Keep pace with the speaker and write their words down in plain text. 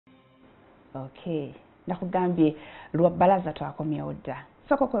Okay. Nakugambye lwa balaza twakomyewo dda.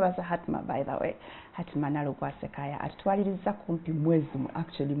 Soko kwebaza Hatma by the way. Hatma Nalugwasekaya atutwaliriza kumpi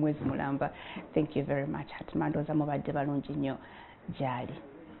mwezi mulamba. Thank you very much Hatma, ndoza mubadde balungi nnyo gyali.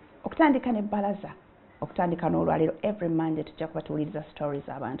 Okutandika ne balaza. Okutandika n'olwaleero every Monday tujja kubatuuliriza stories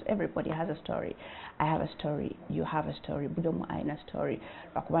abantu. Everybody has a story. I have a story. You have a story. Buli omu alina story.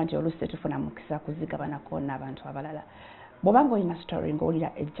 Lwakuba nti oluusi tetufuna mukisa kuzigabanako n'abantu abalala. Bw'obanga olina story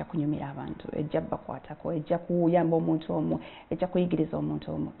ng'owulira ejja kunyumira abantu, ejja bakwatako, ejja kuyamba omuntu omu, ejja kuyigiriza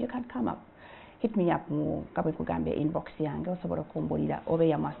omuntu omu, you can come up. Hit me up mu kabwe kugambe inbox yange, osobola okumbulira oba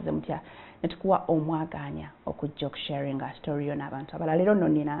eyamwasize mutya ne tukuwa omwaganya okujja okusharinga story yo n'abantu abalala. Leero nno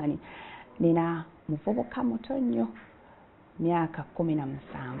nina muvubuka muto nnyo, myaka 17.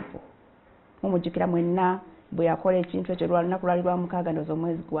 Mumujjukira mwenna bwe yakola ekintu ekyo lunaku lwali lwa mukaaga ndowooza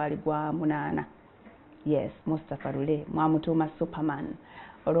omwezi gwali gwa 8. Yes, Mustapha Lule, mwamutuuma Superman.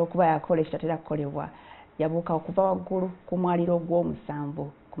 Olw'okuba yakola ekitatera kukolebwa, yabuuka okuva waggulu ku mwaliro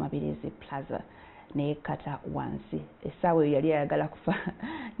gw'omusanvu ku Mabirizi Plaza neyekkata wansi. Essaawa eyo yali ayagala kufa.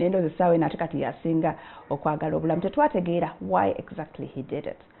 Naye ndowooza essaawa eno ate kati yasinga okwagala obulamu. Tetwategeera why exactly he did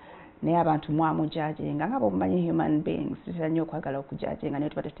it. Naye abantu mwamujajenga nga bw'omumanyi human beings tutera nnyo okwagala okujajenga naye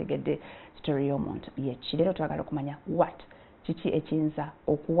tuba tetegedde story y'omuntu yeki. Leero twagala okumanya kiki ekiyinza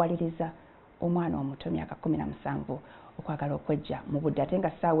okuwaliriza omwana omuto myaka 17 okwagala okwejja mu budde ate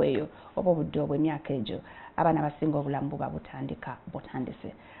nga ssaawa eyo oba obudde obw'emyaka egyo abaana abasinga obulamu buba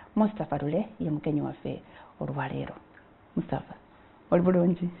butandise. Mustapha Lule ye mugenyi waffe olwaleero. Mustapha, oli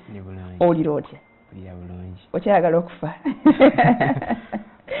bulungi? Ndi bulungi. Owulira otya? Mpulira bulungi. Okyayagala okufa?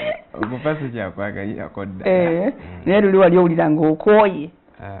 Okufa sikyakwagaliirako dda. Naye luli wali owulira ng'okooye?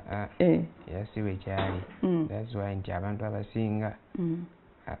 Era si bwe kyali. That's why nti abantu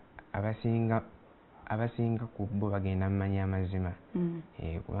abasinga ku bo bagenda mumanya amazima.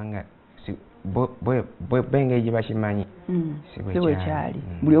 Kubanga bw'engeri gye bakimanyi si bwe kyali.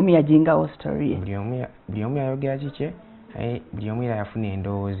 Buli omu yajingawo story ye. Buli omu yayogera kikye, buli omu era yafuna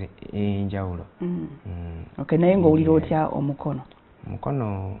endowooza enjawulo. Okay, naye ng'owulira otya omukono?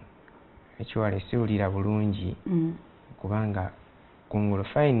 Omukono ekiwala siwulira bulungi kubanga kungulu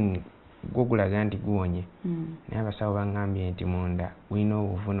fine gwo gulaga nti guwonye. Naye abasawo baŋŋambye nti munda gulina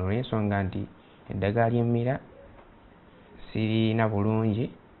obuvuno olw'ensonga nti eddagala ly'emmira sirina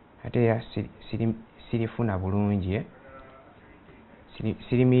bulungi ate era sirifuna bulungi.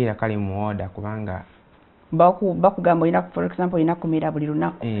 Sirimirira kale mu order kubanga bakugamba olina for example olina kumira buli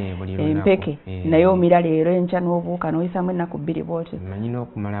lunaku empeke naye omira leero enkya n'obuuka n'oyisamu ennaku 2 bw'otyo. Mmanyi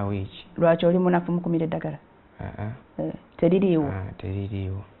n'okumalawo eki. Lwaki oli munafu mukumira eddagala? Teririiwo?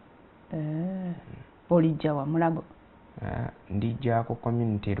 Teririiwo. Olijja wa Mulago? Ndijja ku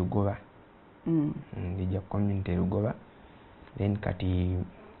community Lugoba. Ndijja ku community Lugoba then kati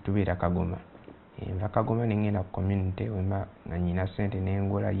tubeera Kagoma. Nva Kagoma ne ngenda ku community wemba nga nyina ssente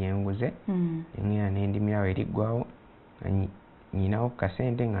n'engula lyenguze ngenda n'endimirawo eriggwawo nga nyinawo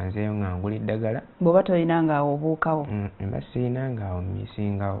kasente nga nzeeyo nga ngula eddagala. Bw'oba tolinanga awo obuukawo? Mba sirinanga awo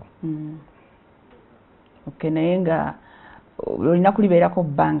mmisingawo. Okay, naye nga olina kulibeerako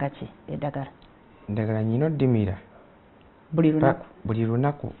bbanga ki eddagala? Eddagala nyina oddimira buli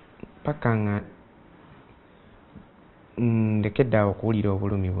lunaku paka nga ndekedde awo okuwulira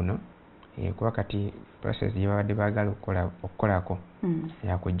obulumi buno. Kuba kati process gye babadde baagala okukolako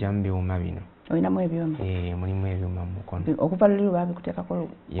yakujja mu byuma bino. Olinamu ebyuma? Mulimu ebyuma mu mukono. Okuva luli baabikuteekako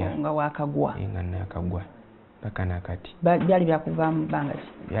nga waakagwa? Nga naakagwa paka nakati. Byali byakuvaamu bbanga ki?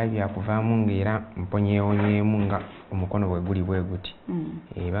 Byali byakuvaamu ng'era mponyeewonyeemu nga omukono bwe guli bwe guti.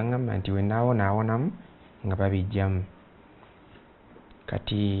 Baŋŋamba nti we naawonamu nga babijjamu.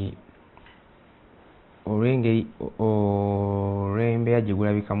 Kati olw'embeera gye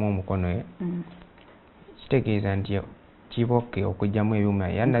gulabikamu omukono kitegeeza nti kibokke okugyamu ebyuma.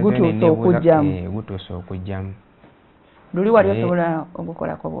 Gutuuse okugyamu. Luli wali osobola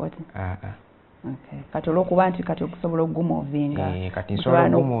okukolako bw'oti? Kati olw'okuba nti kati okusobola okugumuvinga. Kati nsobola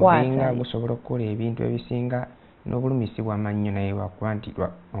okugumuvinga gusobola okukola ebintu ebisinga n'obulumi si bw'amanyi nnyo naye lwakuba nti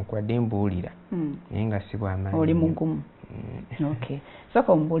nkwadde mbuwulira naye nga si bw'amanyi. Oli mugumu. Okay.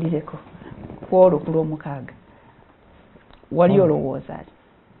 Sooka ombuulireko ku olwo ku lw'omukaaga wali olowooza ati?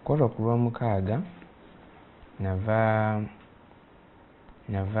 Ku olwo ku lw'omukaaga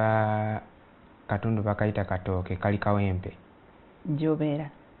nava katundu bakayita Katooke kali Kawempe. Gy'obeera?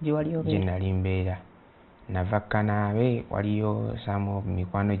 Gye wali obeera? Gye nali mbeera. Nava Kanaabe waliyo samu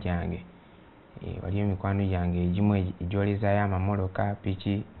mikwano gyange. Waliyo mikwano gyange egimu egyolezaayo amamoloka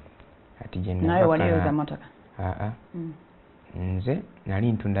piki ati gye nava. Naye wali oyoza motoka? Nze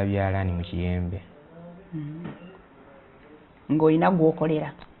nali ntunda byalaani mu Kiyembe. Ng'olina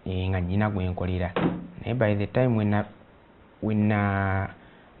gw'okolera? nga nina gwe nkolera naye by the time wena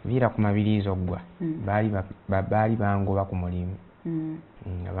viira ku mabiriizi oggwa baali bangoba ku mulimu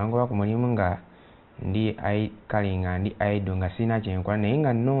nga bangoba ku mulimu nga ndi kale nga ndi idle nga sirina kyenkola naye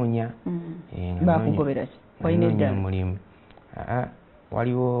nga nnoonya bakugobera ki walina eddala omulimu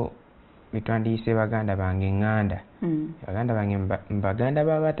waliwo betwandiyise baganda bange eŋŋanda baganda bange baganda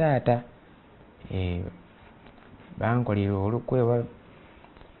ba bataata bankolera olukwe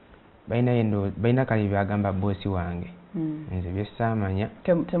balina kale byagamba boosi wange nze byessaamanya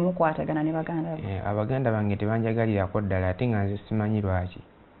temukwatagana ne baganda abaganda bange tebanjagalirako ddala ate nga nze simanyi lwaki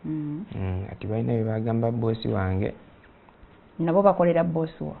ati balina byebagamba boosi wange nabo bakolera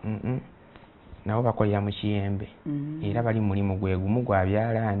boosi wa nabo bakolera mu kiyembe era bali mulimu gwe gumu gwa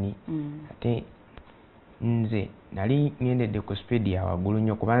byalaani ate nze nali ngendedde ku speed ya waggulu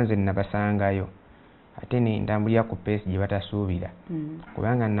nnyo kuba nze nabasangayo ate nentambulira ku pace gye batasuubira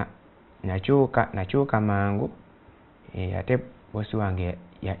kubanga nakyuka mangu ate boosi wange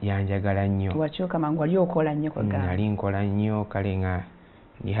yanjagala nnyo. Wakyuka mangu wali okola nnyo kwa gamba? Nali nkola nnyo kale nga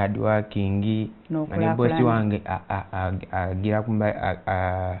ndi hard working nga ne boosi wange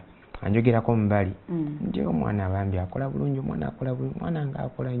anjogerako mbali nti omwana bambi akola bulungi omwana akola bulungi omwana nga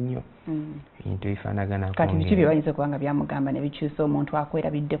akola nnyo ebintu bifaanagana kati biki bye bayinza kubanga byamugamba ne bikyusa omuntu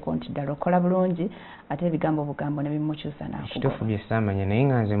akwerabiddeko nti ddala okola bulungi ate ebigambo bugambo ne bimukyusa n'akugoba kituufu bye saamanya naye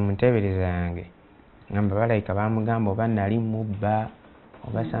nga nze mu nteebereza yange ngamba balayika bamugamba oba nali mubba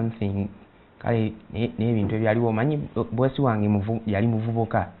oba something kale n'ebintu ebyaliwo omanyi boosi wange yali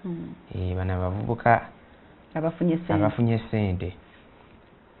muvubuka bano abavubuka abafunye ssente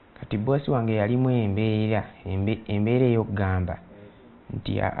kati boosi wange yalimu embeera ey'okugamba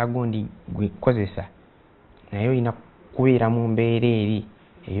nti agundi gwe kukozesa naye olina kubeera mu mbeera eri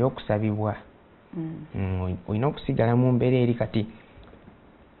ey'okusabibwa olina okusigala mu mbeera eri kati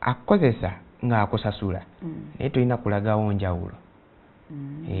akukozesa ng'akusasula naye tolina kulagawo njawulo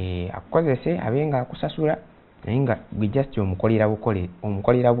akukozese abe nga akusasula naye nga gwe just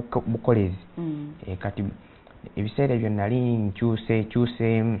omukolera bukolezi kati ebiseera ebyo nali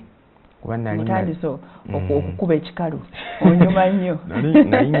nkyuseemu kuba mutandiso okukuba ekikalu onyuma nnyo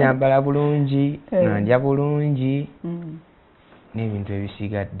nali nyambala bulungi nga ndya bulungi n'ebintu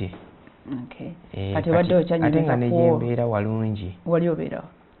ebisigadde ate nga negyembeera walungi. Wali obeerawo?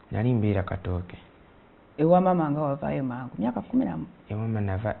 Nali mbeera Katooke. Ewa mama nga wavaayo mangu myaka 10? Ewama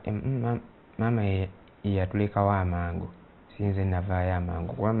nava mama yatulekawo amangu sinze navaayo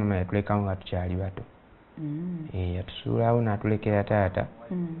amangu kuba mama yatulekawo nga tukyali bato yatusuulawo n'atulekera taata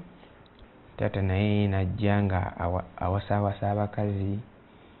taata naye najja nga awasaawasa abakazi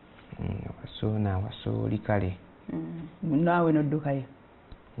awasa oli kale naawe noddukayo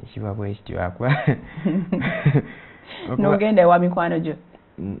ekiba bwe kityo akuba n'ogenda ewa mikwano gyo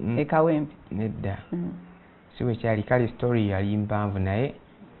ekawempe nedda si bwe kyali kale story yali mpanvu naye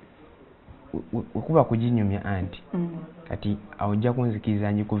wekuba kuginyumya anti kati ojja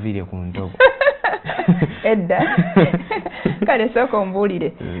kunzikiriza njikuviire ku ntobo edda kale sooka ombuulire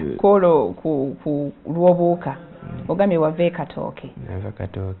kwolwo ku lw'obuuka ogambye wava Katooke. Nava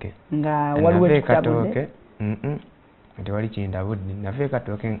Katooke nga waliwo ekitabudde ate wali kindabudde nava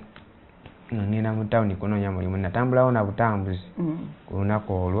Katooke nga ngenda mu tawuni kunoonya mulimu natambulawo na butambuzi ku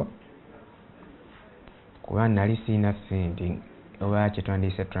lunaku olwo kuba nali sirina ssente oba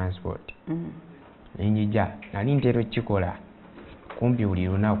kyetwandiise transport nenjija nali ntera okukikola kumpi buli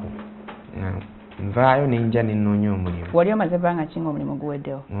lunaku nvaayo nenja nenoonya omulimu. Wali omaze ebbanga ki ng'omulimu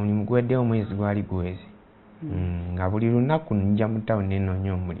guweddewo? Omulimu guweddewo omwezi gwali guwezi nga buli lunaku nja mu tawuni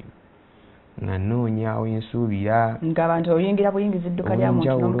nenoonya omulimu nga nnoonya wensuubira ng'abantu oyingira buyingiza edduka lya muntu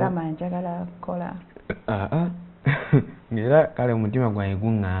n'omugamba njagala kukola ng'era kale omutima gwange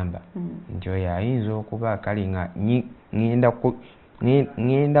guŋŋamba nti oyo ayinza okuba kale nga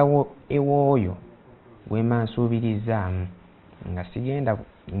ŋŋendawo ewooyo wema nsuubirizzaamu nga sigenda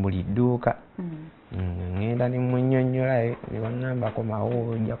buli dduuka ŋŋenda ne munnyonnyola ne baŋŋambako mawo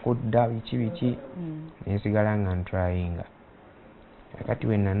ojja kudda biki nensigala nga ntryinga kakati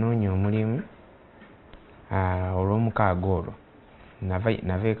we nanoonya omulimu olw'omukaaga olwo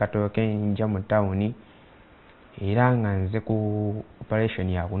nava Katooke nja mu tawuni era nga nze ku operation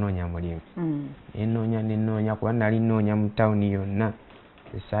ya kunoonya mulimu nenoonya kuba nali nnoonya mu tawuni yonna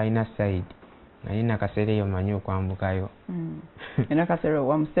esayina side naye nakaseera eyo manyi okwambukayo nakaseera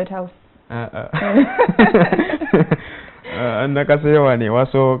wa mu State House nakaseera wano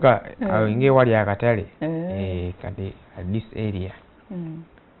ewasooka awo ng'ewali akatale kati this area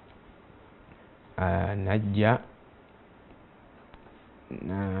najja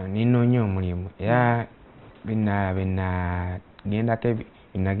nenoonya omulimu era bena gendako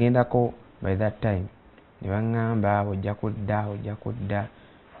nagendako by that time ne baŋŋamba ojja kudda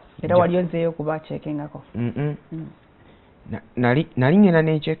era wali ozzeeyo kuba checkingako nali ngenda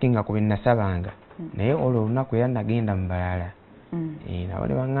n'echeckinga ku bye nasabanga naye olwo olunaku era nagenda mu balala nabo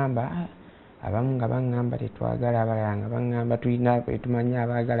ne baŋŋamba abamu nga baŋŋamba tetwagala abalala nga baŋŋamba tulina tumanyi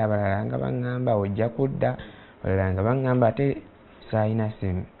abaagala abalala nga baŋŋamba ojja kudda abalala nga baŋŋamba ate saayina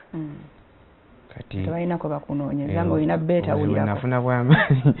ssimu kati tebalinako bakunoonyeza ng'olina beetawulirako nafuna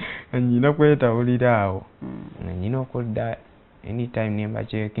bw'amaanyi nnyina kwetawulira awo nnyina okudda anytime ne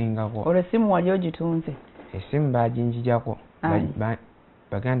mbaceekingako. Olwo essimu wali ogitunze? Essimu baaginjijako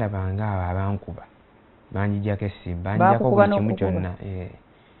baganda bange abo abankuba banjijjako essimu banjijjako buli kimu kyonna.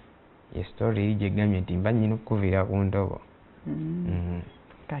 Ye story eri gyegambye nti mba nnyina okukuvira ku ntobo.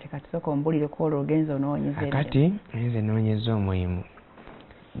 Kati sooka ombulireko olwo ogenza onoonyeza eryo. Kati nze noonyeza omulimu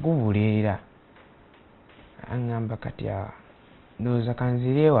gubuleera aŋŋamba kati ndowooza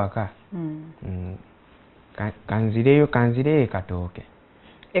kanzire ewaka kanzireyo Katooke.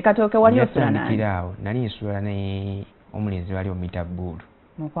 Katooke wali osula nani? Awo nali nsula ne omulenzi wali omuyita Bbuulu.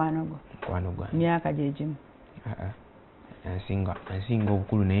 Mukwano gwo? Myaka gye gimu? Ansinga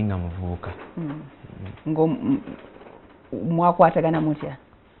obukulu naye nga muvubuka. Mwakwatagana mutya?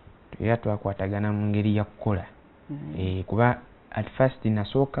 Era twakwatagana mu ngeri ya kukola. Kuba at first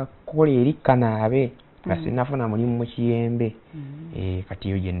nasooka kukola eri Kanaabe nga sinnafuna mulimu mu Kiyembe. Kati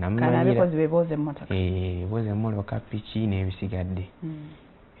eyo gye namumanyira. Kanaabe kozi be booza emmotoka? Booza emmotoka, piki n'ebisigadde.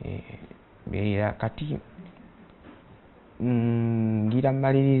 Era kati ngira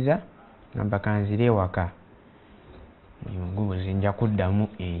mmaliriza ngamba kanzire ewaka. Ngubuzi nja kuddamu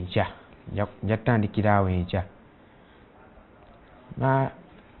enkya. Nja kutandikira awo enkya.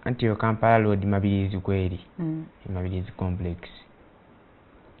 Anti yo Kampala Road Mabirizi kweri. Mabirizi complex.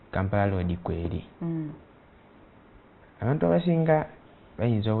 Kampala Road kweri. Abantu abasinga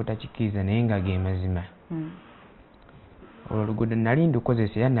bayinza obutakikkiriza naye nga ge mazima. Olwo oluguudo nali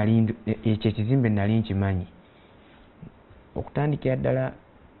ndukozesa era ekyo ekizimbe nali nkimanyi. Okutandikira ddala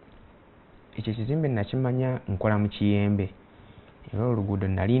ekyo ekizimbe nakimanya nkola mu Kiyembe. Era oluguudo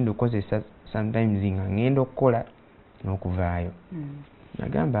nali ndukozesa sometimes nga ngenda okukola n'okuvaayo.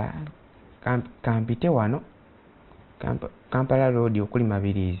 Nagamba kampite wano Kampala Road okuli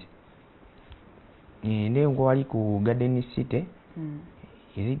Mabirizi. Ngende ngo wali ku Garden City.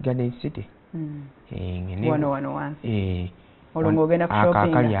 Is it Garden City? Wano wansi. Olwo ng'ogenda ku shopping.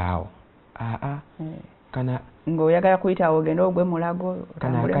 Akakali awo. Kana ng'oyagala kuyita awo ogenda ogwe Mulago.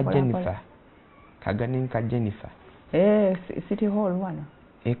 Kana ka Jennifer. Kagani ka Jennifer. City Hall wano.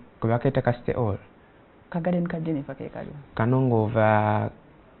 Kuba keta ka City Hall. Kagani ka Jennifer ke kali. Kanongo ova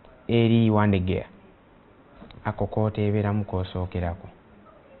eri Wandegea. Ako kote eberamu kosookerako.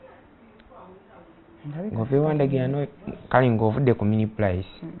 Ngove Wandegea no kali ng'ovudde ku mini price.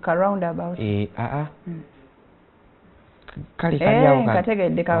 Ka roundabout. Kali awo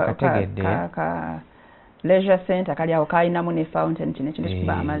kategedde ka leisure center kali awo kalinamu ne fountain kino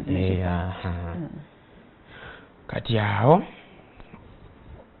kikuba amazzi n'ekika. Kati awo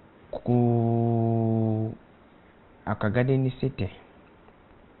ku aka Garden City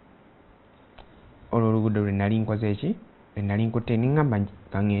olwo oluguudo lwe nali nkoze eki lwe nali nkutte ningamba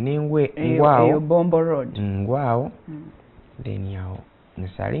kangende ngwawo eyo Bombo Road ngwawo then awo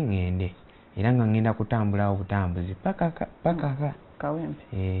nsale ngende era nga ngenda kutambula obutambuzi paka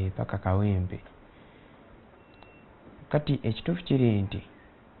Kawempe. Paka Kawempe. Kati ekituufu kiri nti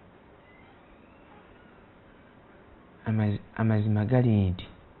amazima gali nti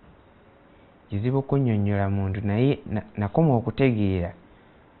kizibu kunnyonnyola muntu naye nakoma okutegeera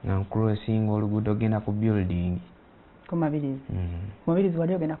nga nkulosinga oluguudo genda ku building. Ku Mabirizi? Mabirizi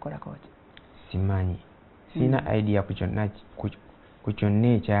wali ogenda kukola kooti? Simanyi. Sina idea ku kyonna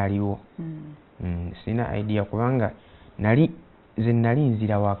ekyaliwo. Sina idea kubanga nze nali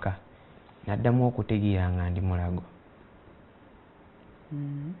nzira waka naddamu okutegeera nga ndi Mulago.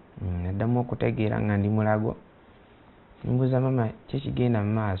 Naddamu okutegeera nga ndi Mulago. Mbuuza mama kyekigenda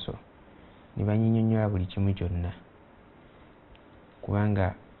mu maaso ne bannyinnyonnyola buli kimu kyonna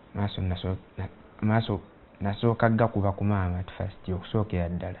kubanga maaso nasooka gakuba ku maama at first okusookera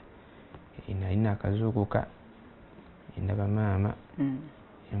ddala. Nalina akazuukuka ndaba maama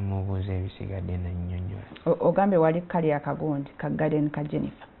emubuuza ebisigadde nannyonnyola. Ogambe wali kali akagundi ka Garden ka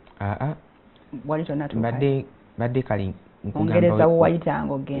Jennifer? Wali tonatuuka? Badde kali Ongereza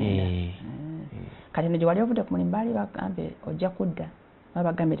wayitanga ogenda. Kati ne gye wali ovudde ku mulimu baali bagambe ojja kudda oba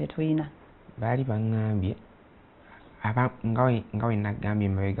bagambe tetulina? Baali baŋŋambye nga we nagambye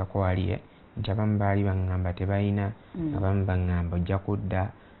emabegako wali nti abamu baali baŋŋamba tebalina, abamu baŋŋamba ojja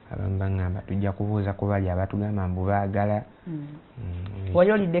kudda, abamu baŋŋamba tujja kubuuza ku bali abatugamba mbu baagala.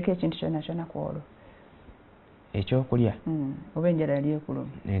 Wali oliddeko ekintu kyonna kyonna ku olwo? Ekyokulya? Oba enjala yali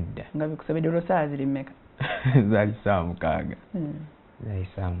ekuluma? Nedda. Nga bikusobedde olwo ssaawa ziri mmeka? Zaali ssaawa 6. Zaali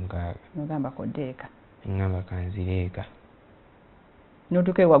ssaawa 6. Nogamba kodde eka? Ngamba kanzire eka.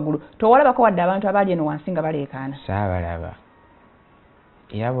 N'otuuka ewaggulu towalabako wadde abantu abaali eno wansi nga baleekaana? Saabalaba.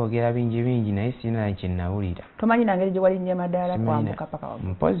 Era boogera bingi bingi naye sirina kye nnawulira. Tomanyi na ngeri gye walinnya amadaala kwambuka paka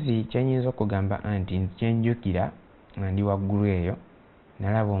waggulu? Mpozi kyenyinza okugamba anti kyenjukira nga ndi waggulu eyo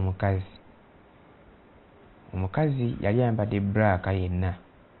nalaba omukazi. Omukazi yali ayambadde bbulaaka yenna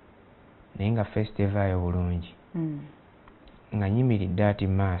naye nga feesi tevaayo bulungi. Nga nyimiridde ati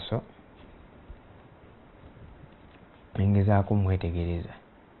mu maaso ngezaako mwetegereza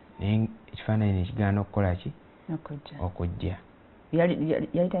naye ekifaananyi ne kigaana okukola ki? Okujja.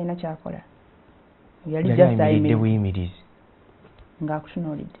 Yali talina kyakola? Yali ayimiridde buyimirizi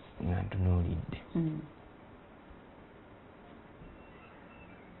ng'akutunuulidde? Nga ntunuulidde.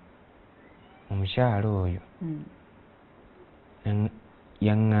 Omukyala oyo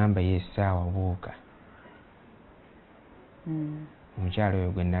yaŋŋamba y'essaawa buuka. Omukyala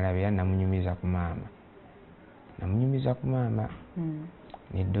oyo gwe nalaba era namunyumiza ku maama. Namunyumiza ku maama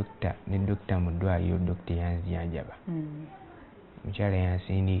ne dokita mu ddwaliro, dokita yanzijanjaba. Omukyala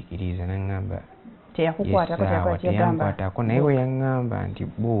yansindiikiriza n'aŋŋamba teyankwatako naye bwe yaŋŋamba nti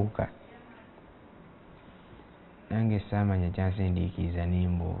buuka nange saamanya kyansindiikiriza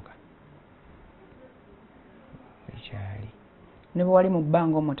n'embuuka. Ekyali ne bwe wali mu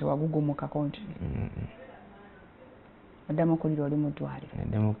bbanga omwo tewagugumukako nti oddamu okulira oli mu ddwaliro?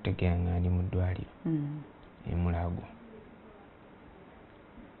 Naddamu okutegeera nga ndi mu ddwaliro e Mulago.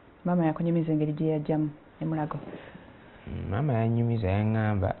 Maama yakunyumiza engeri gye yajjamu e Mulago? Maama yanyumiza,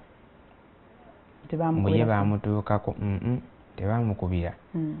 yaŋŋamba bwe ye baamutuukako tebaamukubira.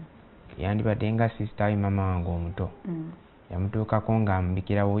 Yandibadde nga sisita we maama wange omuto. Yamutuukako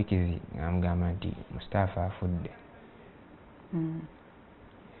ng'amubikirawo wikizi ng'amugamba nti Mustapha afudde.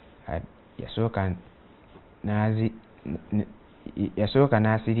 Yasooka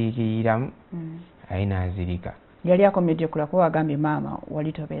n'asiriikiriramu aye n'azirika. Yali akomedde kula kuba wagambye maama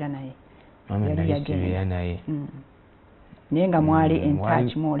wali tobeera naye? Maama nali sibeera naye. Naye nga mwali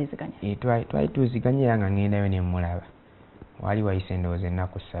entouch mwolezeganya? Twali tuziganya era nga ŋŋendayo ne mmulaba. Wali wayise endowooza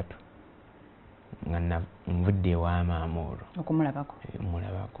ennaku 3 nga nvudde ewa maama olwo. Okumulabako?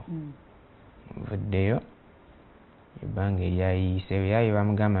 Mulabako. Nvuddeyo ebbanga eryayiseeyo era ye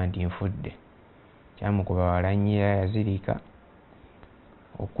bamugamba nti nfudde. Kyamukuba walannyira yazirika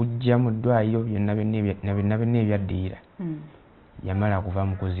okujja mu ddwaliro byonna byonna ebyaddirira yamala kuva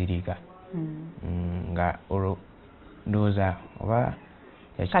mu kuzirika nga olwo ndowooza oba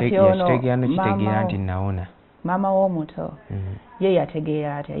yakitegeera nekitegeera nti nawona. Maama w'omuto ye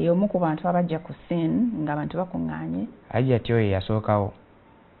yategeera atya? Ye omu ku bantu abajja ku scene ng'abantu bakuŋŋaanye? Ajja tyo ye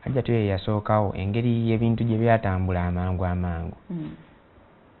yasookawo engeri y'ebintu gye byatambula amangu.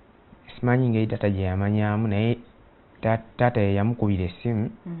 Simanyi ngeri taata gye yamanyaamu naye taata ye yamukubira essimu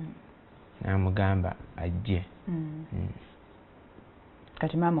n'amugamba ajje.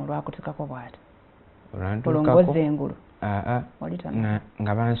 Kati maama olwakutukako bw'ati? Olwantukako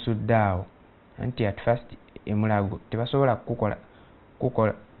nga bansudde awo anti at first e Mulago tebasobola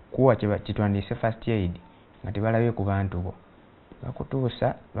kuwa kitwandiise first aid nga tebalabye ku bantu bo.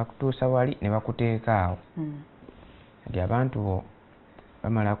 Bakutuusa wali ne bakuteeka awo. Kati abantu bo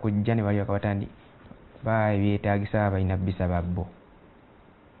bamala kujja ne balyoka batandi ebyetaagisa balina bisaba bo.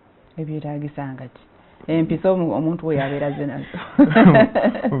 Ebyetaagisa nga ki? Empisa omuntu we yabeera ze nazo.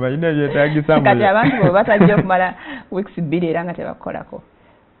 Balina ebyetaagisa. Kati abantu bo batajja okumala weeks 2 era nga tebakolako.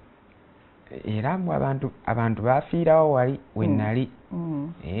 Era mbu abantu baafiirawo wali we nali.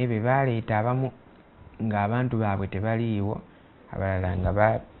 Be baaleeta abamu ng'abantu baabwe tebaliiwo, abalala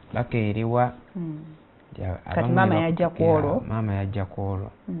nga bakeerewa. Kati maama yajja ku olwo? Maama yajja ku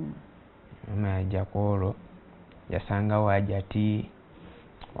olwo. Maama yajja ku olwo yasangawo Hajati,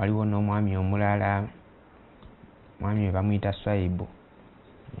 waliwo n'omwami omulala, mwami we bamuyita Swaibu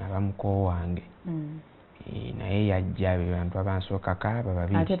nga bamuko wange. Naye yajja be bantu abansookako abo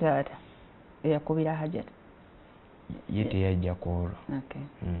babiri. Ate taata eyakubira Hajati? Ye teyajja ku olwo.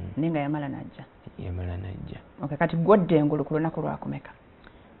 Naye nga yamala n'ajja? Yamala n'ajja. Kati gw'odda engulu ku lunaku lwakumeka?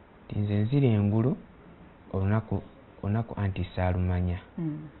 Nze nzira engulu olunaku anti saalumanya.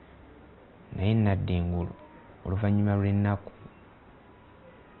 Naye nadda engulu oluvannyuma lw'ennaku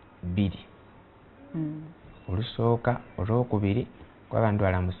 2. Olusooka olwokubiri kwaba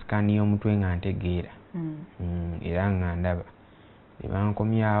ntwala mu sikaani y'omutwe nga ntegeera era nga ndaba. Ne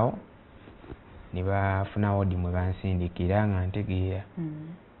bankomyawo ne bafuna wodi mwe bansindikira nga ntegeera.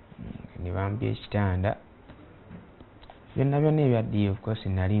 ne bampa ekitanda byonna ebyaddiye of course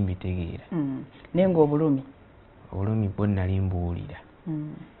nali mbitegeera naye ng'obulumi bwo nali mbuwulira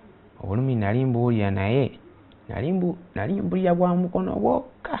obulumi nali mbuwulira naye nali mbulira bwa mukono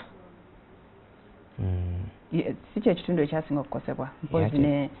bwokka si kyekitundu ekyasinga okukosebwa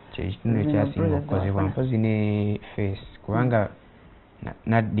kyekitundu ekyasinga okukozebwa mpozi ne face kubanga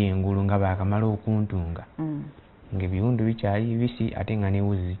nadda engulu nga baakamala okuntunga ng'ebiwundu bikyali bibisi ate nga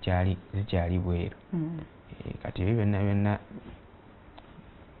n'ewuzi zikyali bweru kati ebyo byonna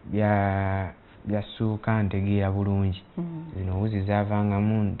byassuuka ntegeera bulungi zino wuzi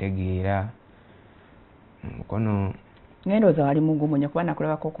zaavangamu ntegeera mukono ngendooza wali mugumunya kuba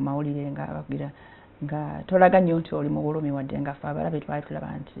nakulabako ku mawulire nga bagira nga tolaga nnyo nti oli mu bulumi wadde nga fe abalabe twali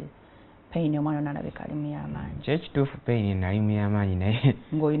tulaba nti pain omwana onalabika ali mu y'amaanyi kyekituufu pain nali mu y'amaanyi naye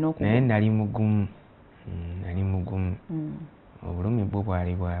nali mugumu obulumi bwo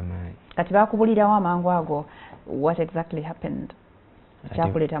bwali bw'amaanyi kati baakubulirawo amangu ago what exactly happened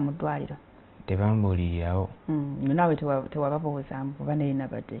kyakuleeta mu ddwaliro tebambuulirirawo naawe tewababuuza oba naye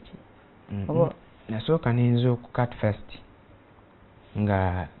nabadde ki nasooka nenza okukat first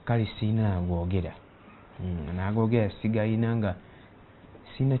nga kale siina agwogera n'agwogera sigalina nga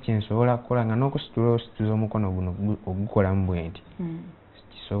siina kyensobola kukola nga n'okusituza omukono guno ogukolamu bwe nti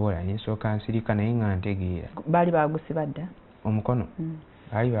kisobola nensooka nsirika naye nga ntegeera baali bagusiba dda omukono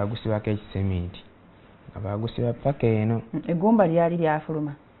baali bagusibako ekiseminti nga bagusiba paka eno eggumba lyali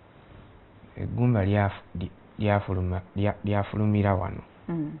lyafuluma eggumba lyafulumira wano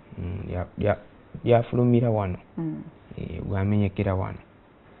lyafulumira wano gwamenyekera wano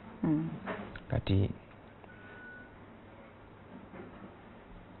kati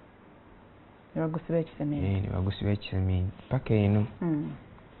ne bagusiba ekiseminti paka eno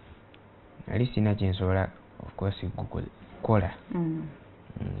nali sina kyensobola of course kukola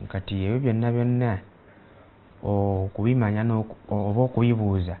kati ebyo byonna okubimanya oba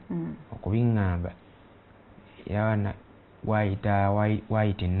okubibuuza okubiŋŋamba era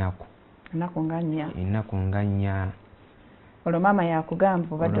waayita ennaku nga nnya olwo maama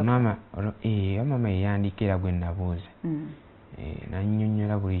yakugamba maama yeyandikira gwe nabuuza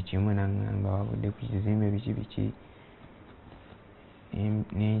nannyonnyola buli kimu naŋŋamba wabudde ku kizimbe biki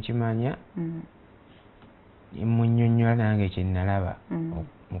nenkimanya munnyonnyola nange kyenalaba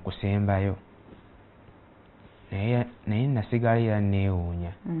mu kusembayo naye nasigala era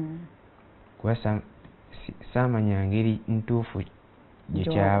neewuunya kuba saamanya ngeri ntuufu gye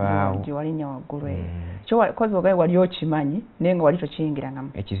kyabaawo gyewalinnya waggulu kozi ogaye wali okimanyi naye nga wali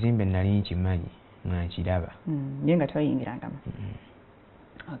tokiyingirangamu ekizimbe nali nkimanyi nga nkiraba naye nga toyingirangamu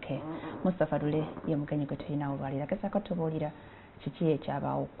okay Mustapha Lule ye mugenyi gwe tulina olwaliro agezaako tubuulira kiki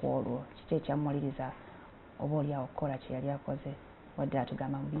ekyabaawo ku olwo kiki ekyamuwuliriza oba oliawo okukola kye yali akoze wadde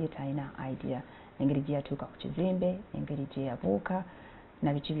atugamba mu bye talina idea engeri gye yatuuka ku kizimbe engeri gye yabuuka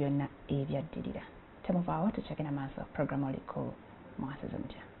na biki byonna ebyaddirira temuvaawo tukyagenda maaso programu oliko mwasize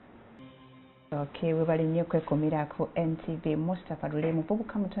mutya okay webali nnyo kwekumira ku NTV Mustapha Lule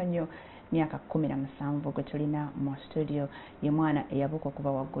muvubuka muto nnyo myaka 17 gwe tulina mu studio ye mwana eyabuuka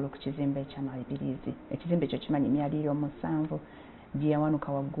okuva waggulu ku kizimbe ekyamalibirizi ekizimbe ekyo kimanyi myaliro 7 gye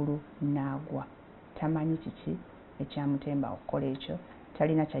yawanuka waggulu n'agwa tamanyi kiki ekyamutemba okukola ekyo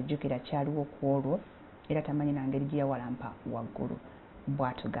talina kyajjukira kyaliwo ku olwo era tamanyi nangeri gye yawalampa waggulu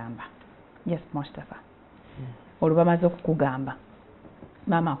bw'atugamba yes Mustapha olwo bamaze okukugamba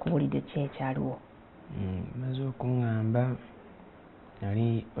maama akubulidde ki ekyaliwo maze okuŋŋamba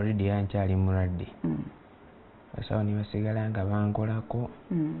nali already yankyali mulwadde basawo ne basigala nga bankolako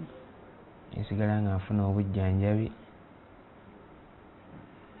nsigala nga nfuna obujjanjabi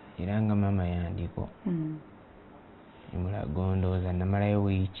era nga maama yandiko emulagondooza namalayo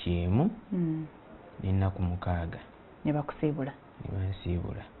wiiki emu n'ennaku 6 ne bakusiibula ne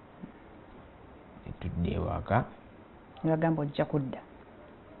bansiibula netudde ewaka ne bagamba ojja kudda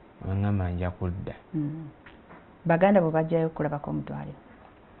baŋŋamba nja kudda baganda bwe bajjayo okulabako omutwaliro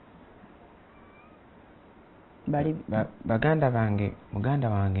baganda bange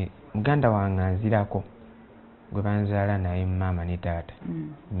muganda wange anzirako gwe banzaala naye maama ne taata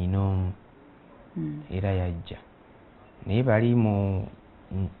nnyina omu era yajja naye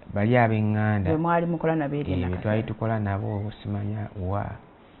bali ab'eŋŋanda mwali mukola nabo bye twali tukola nabo simanya wa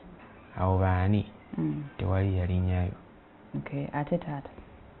awo baani tewali yalinnyayo ate taata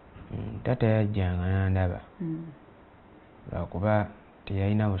taata yajjanga n'andaba lwakuba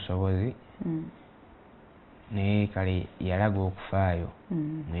teyalina busobozi naye kale yalaga okufaayo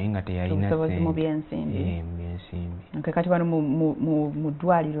naye nga teyalina mu byensimbi kati wano mu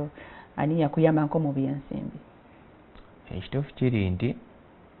ddwaliro ani yakuyamba nko mu byensimbi ekituufu kiri nti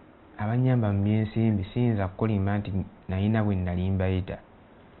abanyamba mu byensimbi siyinza kulimba nti nalina bwe nalimba yita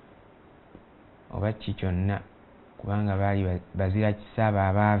oba ki kyonna kubanga baali bazira kisaaba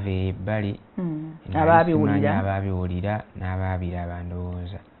abaava ebbali ababiwulira n'abaabiraba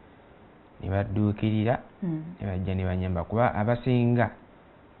ndowooza ne badduukirira ne bajja ne banyamba kuba abasinga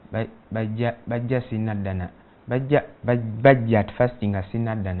bajja sinaddana bajja at first nga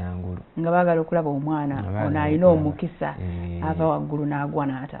sinadda nangulu nga baagala okulaba omwana ono alina omukisa ava waggulu n'agwa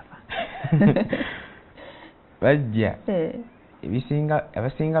n'atafa bajja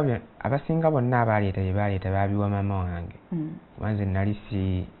abasinga bonna abaleeta baabiwa mama wange kuba nze nali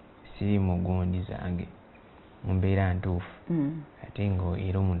siri mu gundi zange mu mbeera ntuufu ate nga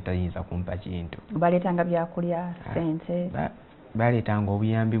era omuntu tayinza kumpa kintu. Baleetanga byakulya ssente baleetanga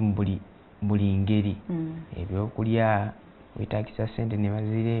obuyambi mu buli ngeri ebyokulya wetaagisa ssente ne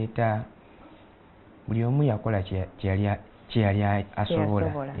bazireeta buli omu yakola kyeyali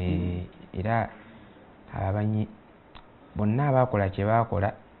asobola era ababanyi bonna abaakola kye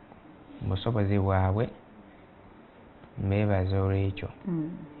baakola mu busobozi bwabwe mbeebaza olw'ekyo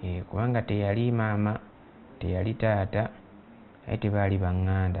kubanga teyali maama teyali taata naye tebaali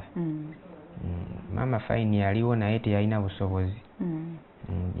baŋŋanda maama fayini yaliwo naye teyalina busobozi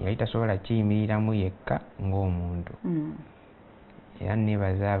yali tasobola kiyimiriramu yekka ng'omuntu era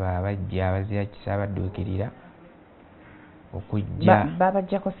neebaza abo abajja abazira kisa abadduukirira okujja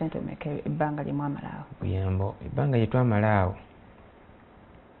babajjako ssente mmeka ebbanga lye mwamalaawo buyambo ebbanga gye twamala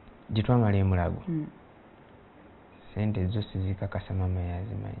e Mulago ssente zo sizikakasa maama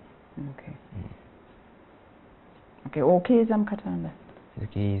yazimanyi. Okkiriza mu Katonda?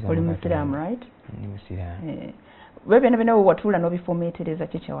 Oli Musiraamu, right? Ndi Musiraamu. Bwe byonna byonna we watuula n'obifumiitiriza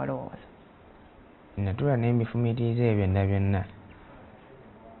ki kye walowooza? Natuula ne mbifumiitiriza ebyo byonna byonna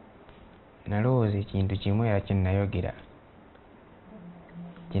nalowooza ekintu kimu era kye nayogera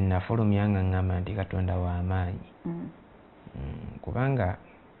kye nafulumya nga ŋŋamba nti Katonda w'amaanyi kubanga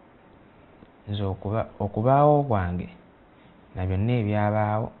nze okubaawo kwange na byonna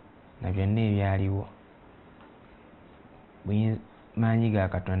ebyabaawo na byonna ebyaliwo maanyi ga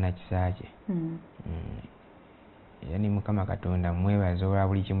Katonda kisa kye era ne Mukama Katonda mwebaza olwa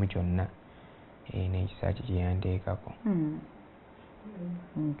buli kimu kyonna n'ekisa kye kye yanteekako.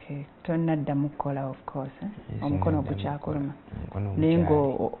 Tonnaddamu kukola of course omukono gukyakuluma naye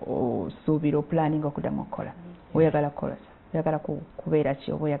ng'osuubira opulaninga okuddamu okukola oyagala kukola ki? Oyagala kubeera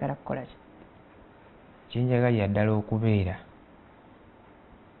ki oba oyagala kukola ki? Kyenjagalira ddala okubeera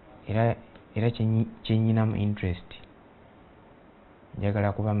era kyennyinamu interest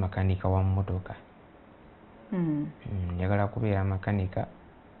njagala kuba makanika wa mmotoka. Njagala kubeera makanika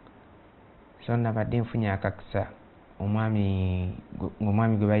so nabadde nfunye akakisa omwami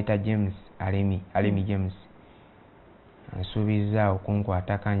gwe bayita James Alemi James ansuubizza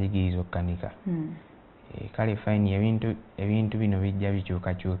okunkwata kanjigiriza okukanika. Kale fine ebintu bino bijja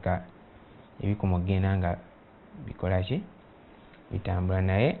bikyukakyuka ebikoma okugenda nga bikola ki bitambula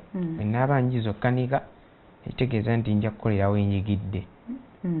naye naaba njiza okukanika ekitegeeza nti nja kukolera wenjigidde.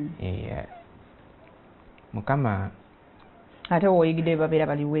 Mukama ate woyigidde babeera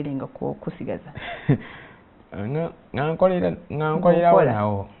bali willing okusigaza nga nkolerawo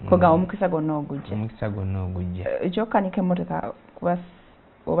nawo koga omukisa gwonna ogujja ekyokukanika emmotoka kuba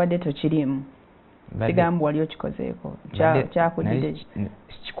obadde tokirimu sigamba wali okikozeeko kyakujjidde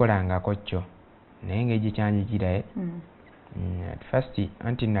kikolangako kyo naye ngeri kyanjigiraye at first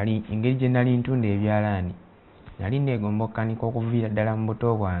anti nali engeri gye nali ntunda ebyalaani nali neegomba okukanika okuviira ddala mu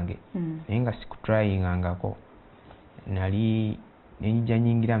buto bwange naye nga sikutrayingangako nali nenjija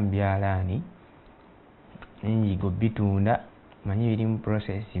nyingira mu byalaani nenyiga bitunda manyi biri mu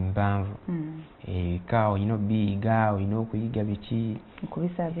process mpanvu ka olina obiyiga olina okuyiga biki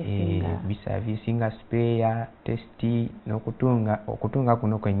bisavisinga spare testi n'okutunga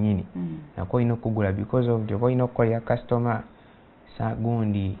kuno kwennyini nako olina okugula because of oba olina okukolera customer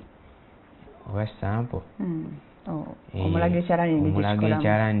gundi oba sample omulaga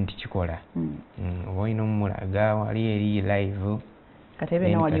ekyalaani tikikola oba olina omulaga wali eri live kati ebyo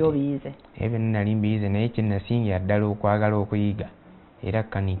nawali obiyize ebyo nali mbiyize naye kye nasingira ddala okwagala okuyiga era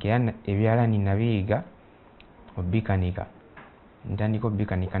kanika era ebyalaani nabiyiga obikanika ntandika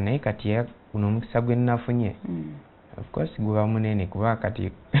obikanika naye kati guno omukisa gwe nafunye of course guba munene kuba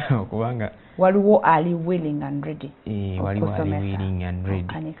kati okubanga waliwo ali willing and ready waliwo ali willing and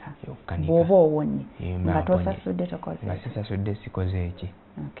ready okukanika bw'oba owonye nga tosasudde tokoze nga sisasudde sikoze eki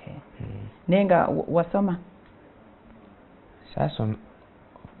naye nga wasoma saasoma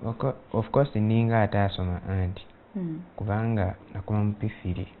of course ninga ataasoma anti kubanga nakoma mu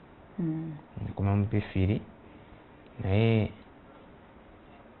P3 naye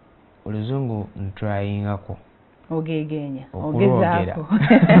oluzungu ntryingako ogegenya ogezaako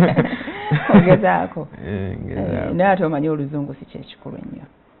ogezaako naye ate omanyi oluzungu si kyekikulu ennyo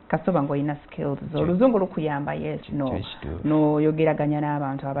kasoba ng'olina skills oluzungu lukuyamba yes n'oyogeraganya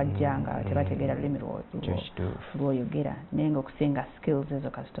n'abantu abajjanga tebategeera lulimi lw'oyogera naye ng'okusinga skills ezo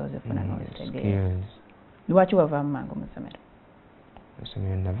kasita ozifuna n'ozitegeera. Lwaki wavaamu mangu mu ssomero? Mu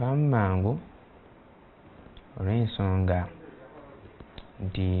ssomero navaamu mangu olw'ensonga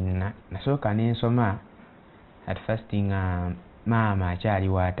nti nasooka n'ensoma at first nga maama akyali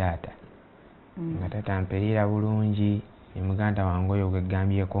wa taata nga taata ampereera bulungi ne muganda wange oyo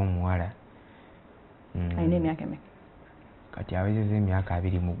gweggambyeko omuwala alina emyaka emeka? Kati awezezza emyaka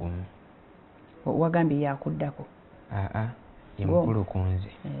 21. Wagambye yakuddako? Ye mukulu ku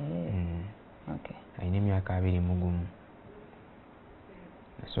nze. Okay. Alina emyaka 21.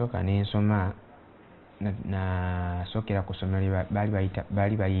 Nasooka n'ensoma nasookera ku ssomero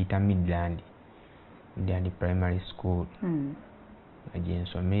baali bayita Midland Primary School nga gye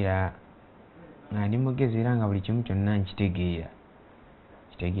nsomera nga ndi mugezi era nga buli kimu kyonna nkitegeera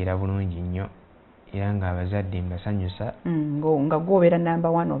bulungi nnyo era nga abazadde mbasanyusa nga gwobeera namba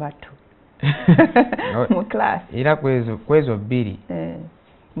 1 oba 2 mu class era kwezo bbiri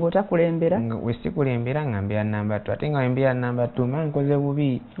ng'otakulembera we sikulembera nga mbeera namba 2 ate nga wembeera namba 2 maa nkoze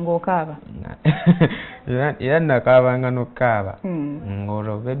bubi ng'okaaba era nakaabanga n'okukaaba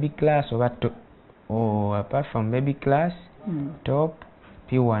ng'olwo baby class oba apart from baby class top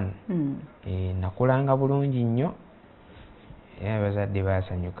P1 nakulanga bulungi nnyo era abazadde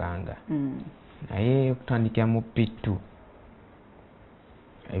baasanyukanga naye okutandikira mu P2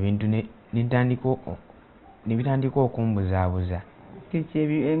 ebintu ne bitandika okumbuzaabuza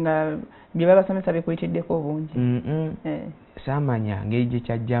nga bye babasomesa bikuyitiddeko obungi. Saamanya ngeri gye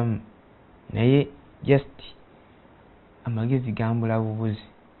kyajjamu naye just amagezi gambula bubuzi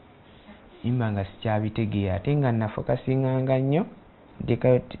nimba nga sikyabitegeera ate nga nafokasinganga nnyo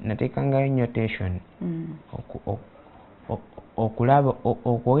nateekangayo nnyo tension okulaba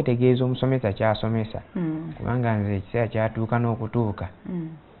okwetegeeza omusomesa kyasomesa kubanga nze ekiseera kyatuuka n'okutuuka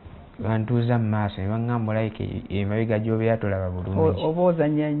bantuuza mu maaso ne baŋŋamba like emabega gy'obeera tolaba bulungi oba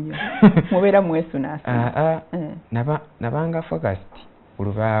ozannya nnyo mubeera mwesunaasa. Nabanga focused ku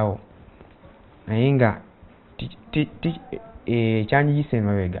lubaawo naye nga ekyanjigisa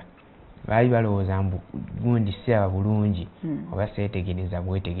emabega baali balowooza mbu gundi siraba bulungi oba seetegereza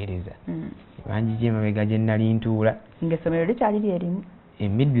bwetegereza banjija emabega gye nnali ntuula ng'essomero likyali lyerimu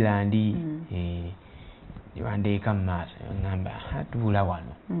Midland ne bandeeka mu maaso ngamba tuula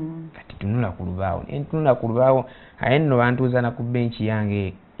wano kati tunula ku lubaawo naye ntunula ku lubaawo aye nno bantuuza na ku benchi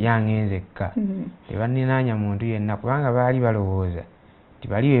yange nzekka tebanninaanya muntu yenna kubanga baali balowooza nti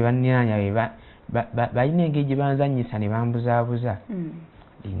bali be banninaanya balina engeri gye banzannyisa ne bambuzaabuza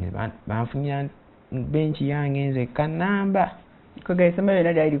banfunyira benchi yange nzekka namba koga essomero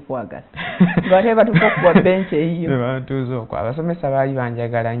lyonna lyali likwagala ng'ate batuuka okuwa benchi eyiyo ne bantuuza okwo abasomesa baali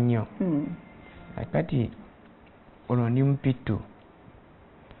banjagala nnyo kati olwo ndi mupittu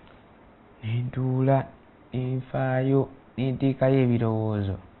nentuula nenfaayo nenteekayo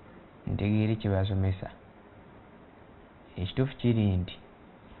ebirowoozo ntegeere kye basomesa. Ekituufu kiri nti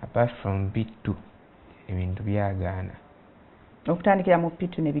apart from pittu ebintu byagaana okutandikira mu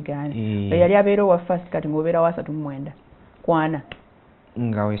pittu ne bigaana yali abeera owa first kati ng'obeera wa 39 kwana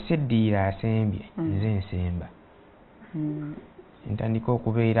nga we siddiira asembye nze nsemba ntandika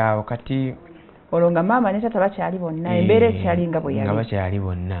okubeera awo kati olwo nga maama ne taata bakyali bonna embeera ekyali nga bwe yali nga bakyali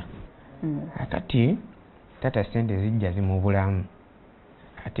bonna kati taata ssente zijja zimubulamu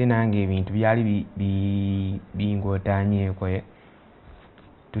ate nange ebintu byali bingootaanyeeko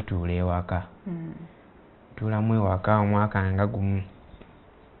tutuula ewaka tuulamu ewaka omwaka nga gumu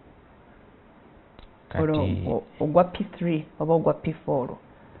kati ogwa P3 oba ogwa P4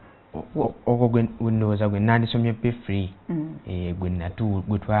 ogwo gwendowooza gwe nandisomye P3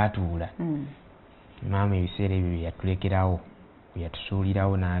 gwe twatuula maama ebiseera ebyo bye yatulekerawo bwe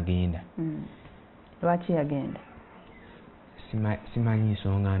yatusuulirawo n'agenda. Lwaki yagenda? Simanyi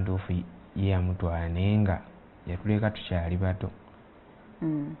nsonga ntuufu ye yamutwala naye nga yatuleka tukyali bato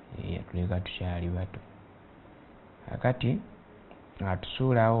yatuleka tukyali bato akati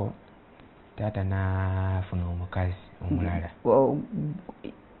atusuulawo taata n'afuna omukazi omulala.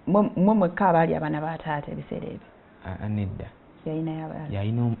 Mmwe mwekka abaali abaana ba taata ebiseera ebyo? Nedda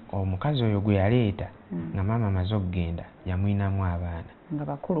yalina omukazi oyo gwe yaleeta nga maama amaze okugenda yamwinamu abaana nga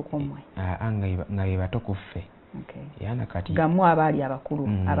bakulu ku mmwe? Nga be bato ku ffe. Yana kati gammwe abaali abakulu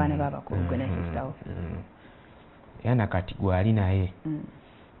abaana b'abakulu gwe ne sisitawo yana kati gwali naye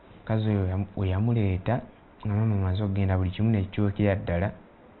omukazi oyo we yamuleeta nga maama amaze okugenda buli kimu ne kikyukira ddala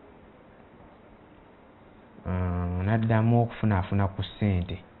naddamu okufunaafuna ku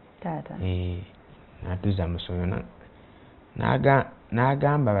ssente taata natuza musoyo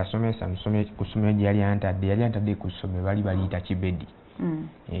n'agamba abasomesa ku ssomero gye yali antadde ku ssomero bali baliyita kibedi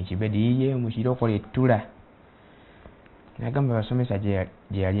kibedi yiye mukirokole ettula n'agamba abasomesa gye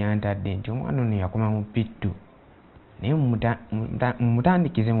yali antadde nti omwana ono yakoma mu pittu naye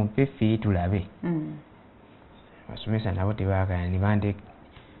mumutandikize mu P3 tulabe abasomesa nabo tebaakaya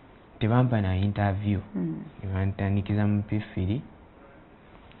tebampa na interview nebantandikiza mu P3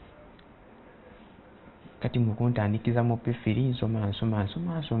 kati mukuntandikiza mu P3 nsoma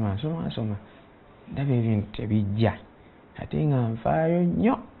ndaba ebintu tebijja ate nga nfaayo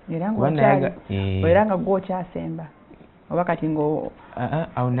nnyo era nga gwokyasemba oba kati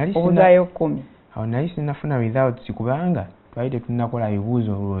ng'obuzaayo 10 awo nali sinnafuna results kubanga twali tetunnakola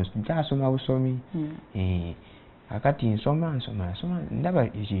bibuuzo olwo nkyasoma busomi akati nsoma ndaba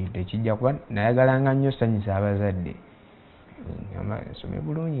ekintu ekijja kuba nayagalanga nnyo sanyusa abazadde nsome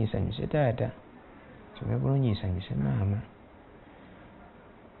bulungi nsanyuse taata nsome bulungi nsanyuse maama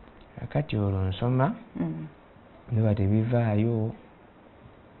akati olwo nsoma ndaba tebivaayo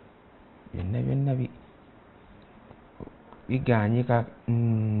byonna biganyika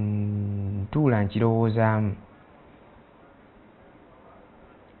ntuula nkirowoozaamu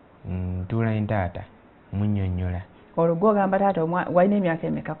ntuula entaata munnyonnyola olwo gwogamba taata walina emyaka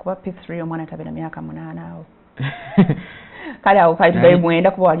emeka kuba P3 omwana tabina myaka 8 awo kale awo kale tugaye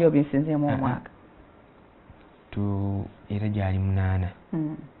 9 kuba wali obinsinzeemu omwaka era gyali 8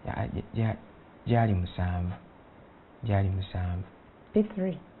 gyali 7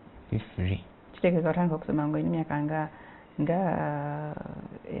 P3 kitegeeza otandika okusoma ng'olina emyaka nga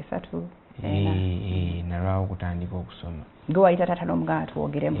 3 nalwawo okutandika okusoma gwe wayita taata n'omugamba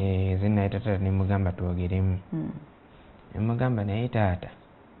twogeremu ze nayita taata nemugamba twogeremu nemugamba naye taata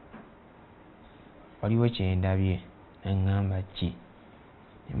waliwo kyendabye naŋŋamba ki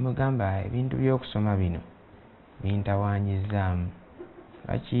nemugamba ebintu by'okusoma bino bintawaanyizaamu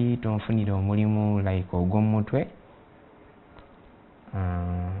lwaki tonfunira omulimu like ogw'omutwe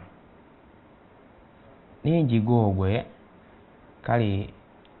ninjiga ogwe kale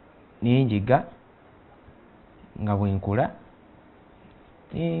ninjiga nga bwenkula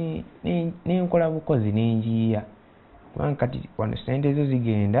nenkola bukozi nenjiya kubanga kati wano sente zo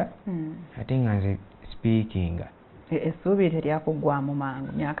zigenda ate nga nze speakinga essuubi teryakuggwamu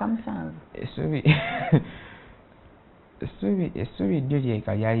mangu myaka 7 essuubi ddyo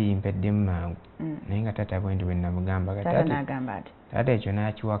lyeka lyali limpeddemu mangu naye nga taata bwendi bwe namugamba taata ekyo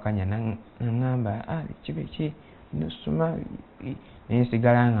n'akiwakanya naŋŋamba kibeki nosoma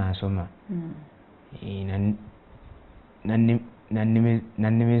nensigala nga nsoma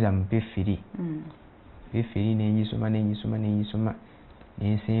nannemiza mu P3 nengisoma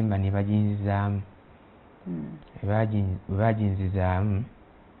nensemba ne baginzizaamu bwe baginzizaamu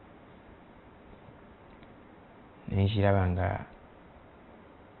nenkiraba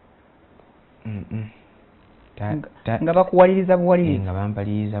nga bakuwaliriza buwaliriza nga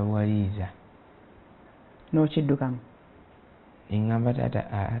bampaliriza buwaliriza n'okiddukamu neŋŋamba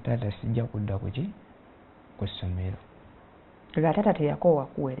taata sijja kudda ku ssomero nga taata teyakoowa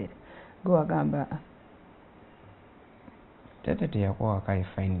kuweerera gwe wagamba taata teyakoowa kale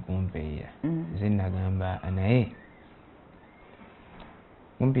fine kumpeerera nze nagamba naye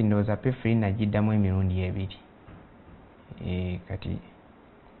kumpi ndowooza P3 nagiddamu emirundi 2 kati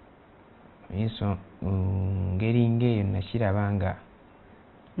so ngeri ng'eyo nakiraba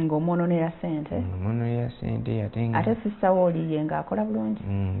ng'omwononera sente ate sisita wo oliye ng'akola bulungi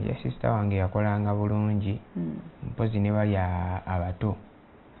ya sisita wange yakolanga bulungi mpozi ne bali abato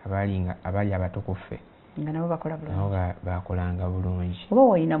abali abato ku ffe nga nabo bakola bulungi nabo bakolanga bulungi oba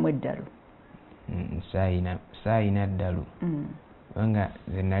woyinamu eddalu saayina ddalu kubanga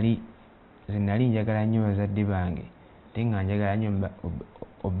ze nali njagala nnyo bazadde bange ate nga njagala nnyo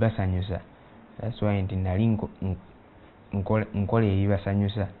obbasanyusa that's why nti nali nkola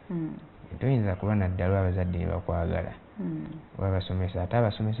ebibasanyusa toyinza kuba naddala abazadde ne bakwagala oba abasomesa ate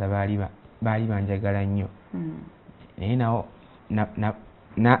abasomesa baali banjagala nnyo naye nawo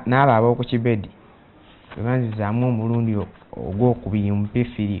n'abo ab'oku kibedi bwe banzizaamu omulundi ogwokubiri mu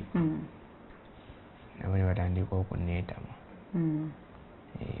P3 nabo ne batandika okunneetamu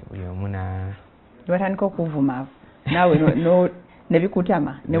buli omu ne batandika okuvuma naawe ne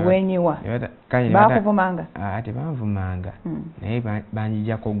bikutama ne wenyiwa baakuvumanga tebanvumanga naye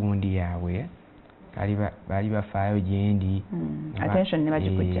banjijjako gundi yaabwe baali bafaayo gyendi attention ne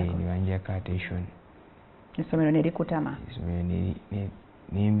bagikugjako ne banjjako attention essomero ne likutama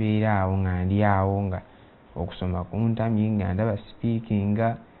nembeera awo nga ndi awo nga okusoma kuntamye nga ndaba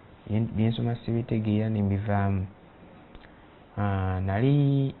speakinga byensoma sibitegeera ne mbivaamu.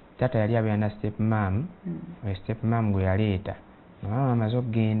 Nali taata yali abeera na step mom, step mom gwe yaleeta nga maama amaze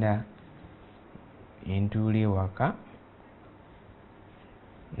okugenda entuula ewaka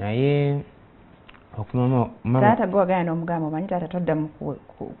naye taata gwe wagenda n'omugamba omanyi taata toddamu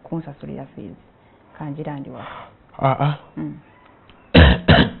kunsasulira fees kanjira ndi waka.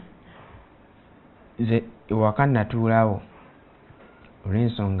 Nze ewaka natuulawo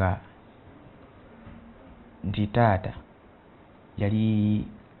olw'ensonga nti taata yali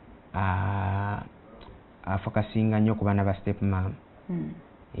afokasinga nnyo ku baana ba step mom.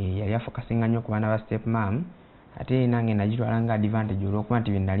 Yali afokasinga nnyo ku baana ba step mom ate nange nagitwala nga advantage olw'okuba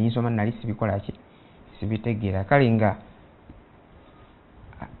nti nali nsoma nali sibikola ki sibitegeera kale nga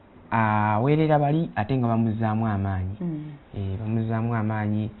aweerera bali ate nga bamuzaamu amaanyi. Bamuzaamu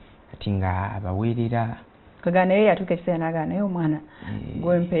amaanyi ati nga abaweerera kaga naye yatuuka ekiseera n'agamba naye omwana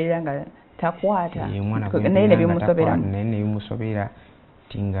gwempeerera nga takwata naye nebimusobera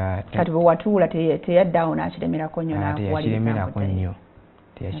ti nga kati bwe watuula teyaddaawo n'akiremerako nnyo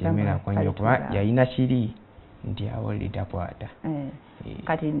teyakiremerako nnyo kuba yalina kiri nti awolli takwata.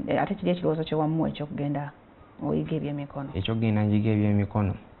 Kati ate kiri ekirowoozo kyewamu ekyokugenda oyiga ebyemikono ekyokugenda njiga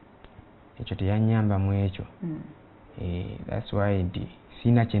ebyemikono ekyo teyanyambamu ekyo. That's why nti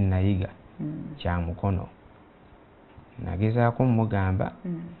sina kye nayiga kya mukono nagezaako mugamba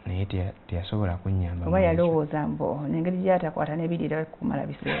naye teyasobola kunnyamba. Oba yalowooza mbo engeri gyatakwata n'ebirira kumala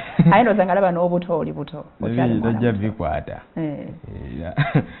biseera aye ndowooza nga alaba n'obuto oli buto ojja bikwata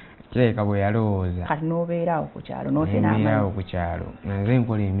kirabika bwe yalowooza. Kati n'obeeraawo ku kyalo n'obeeraawo ku kyalo nga nze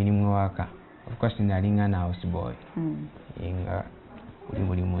nkola emirimu ewaka of nalinga na house boy nga buli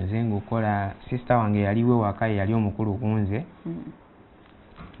mulimu nze ngukola. Sister wange yaliwo ewaka yali omukulu ku nze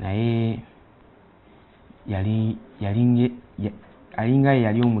naye alinga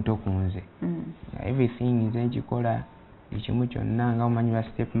yali omuto ku nze. Everything nze nkikola buli kimu kyonna nga omanyi ba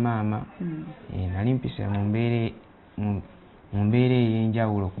step mama. Nali mpise mu mbeera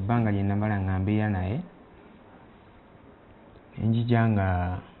ey'enjawulo ku bbanga lye namala nga mbeera naye nenjija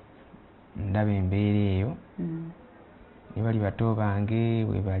nga ndaba embeera eyo ne bali bato bange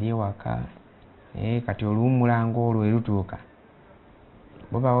bwe bali ewaka naye kati oluwummulanga olwo erutuuka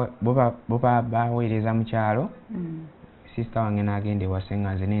bo baweereza mu kyalo. Sister wange n'agenda ewase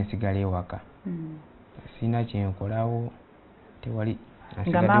nga nze nensigala ewaka sina kyenkolawo tewali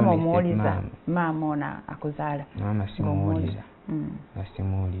nga maama omuwuliza maama ona akuzaala maama simuwuliza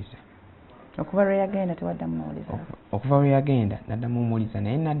simuwuliza. Okuva lwe yagenda tewaddamu muwuliza? Okuva lwe yagenda naddamu muwuliza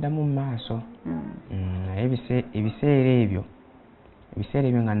naye naddamu mu maaso. Naye ebiseera ebyo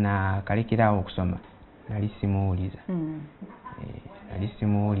nga nakalekerawo okusoma nali simuwuliza. Nali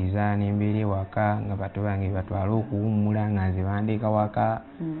simuwuliza nembeera ewaka nga bato bange batwala okuwummula nga nze bandeeka waka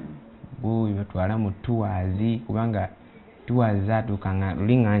bo batwala mu tours kubanga tours zaatuuka nga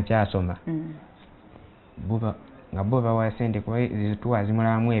luli nga nkyasoma nga bo bawa ssente kuba ezo tours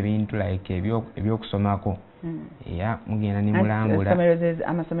mulabamu ebintu like ebyokusomako era mugenda ne mulambula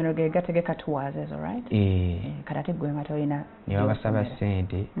amasomero ge gategeka tours ezo right? Kati ate gwe nga tolina ne babasaba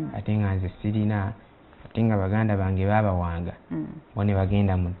ssente ate nga nze sirina ate nga baganda bange baabawanga bo ne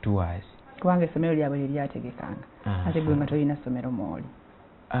bagenda mu tours kubanga essomero lyabwe lye lyategekanga ate gwe nga tolina ssomero mwoli.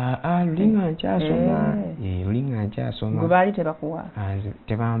 Luli nga nkyasoma luli nga nkyasoma gwe baali tebakuwa? Nze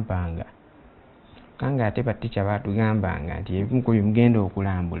tebampanga kanga ate batica baatugambanga nti ebimu ku bimugenda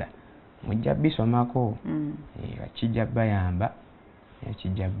okulambula mujja bisomako kijja bayamba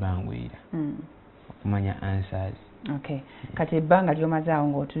kijja bangwira okumanya answers. Kati ebbanga ly'omazaawo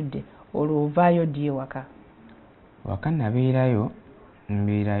ng'otudde olwo ovaayo ddi ewaka? Waka nabeerayo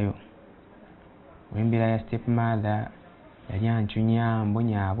embeera ya step mother yali ancunya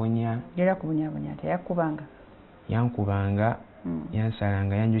mbonyaabonya. Era kubonyaabonya teyakubanga? Yankubanga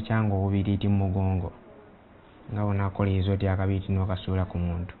yansalanga yanjukyanga obubiriiti mu mugongo nga bonakola ezo ti akabiiti n'okasuula ku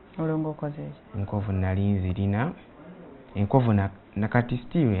muntu. Olwo ng'okoze eki? Enkovu nali nzirina enkovu nakati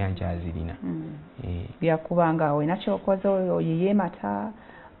still yankyazirina. Byakubanga olina kyokoze oyiye mata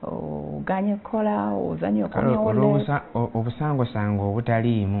oganye kola ozanye okomyole obusangosango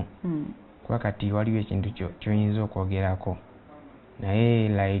obutaliimu kuba kati waliwo ekintu kyoyinza okwogerako naye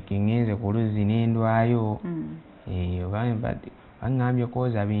like ngenze ku luzzi n'endwayo baŋŋambye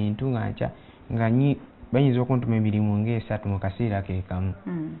okwoza bintu nga bayinza okuntuma emirimu ng'esatu mu kaseera ke kamu.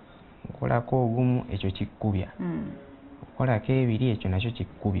 Nkolako ogumu ekyo kikkubya okolako ebiri ekyo nakyo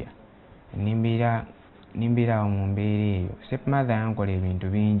kikkubya nimbeerawo mu mbeera eyo. Step mother yankola ebintu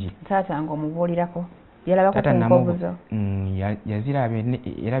bingi. Taata nga omubuulirako yalabako ku nkovu zo? Yaziraba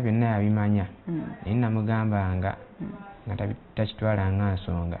era byonna yabimanya naye namugambanga nga takitwala nga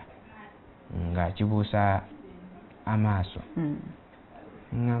nsonga nga kibuusa amaaso.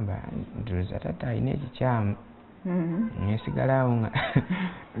 Ngamba ndowooza taata alina ekikyamu. Nesigalawo nga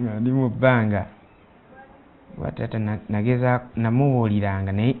ndi mu bbanga. Taata nageza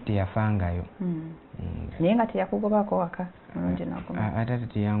namubuuliranga naye teyafangayo. Naye nga teyakugobaako waka? Taata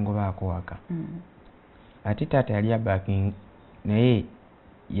teyangobaako waka. Ate taata yali abaking naye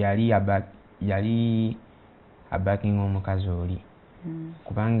yali abaking omukazi oli.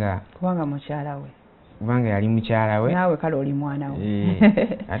 Kubanga mukyala we. Kubanga yali mukyala we. Naawe kale oli mwana we.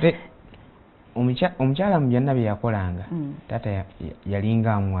 Ate omukyala mu byonna bye yakolanga taata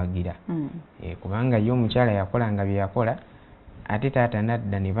yalinga amuwagira. Kubanga ye omukyala yakolanga bye yakola ate taata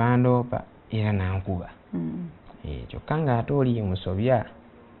nadda ne bandoopa era nankuba. Kyokka nga ate oli ye musobya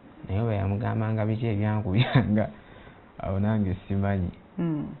naye bwe yamugambanga biki ebyankubyanga awo nange simanyi.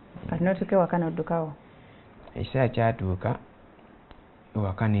 Kati n'otuuka ewaka n'oddukawo? Ekiseera kyatuuka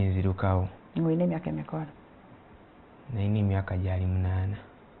ewaka nenzirukawo. Ng'olina emyaka emeka? Nalina emyaka gyali 8.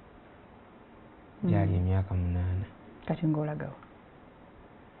 Gyali emyaka 8. Kati ng'olagawo?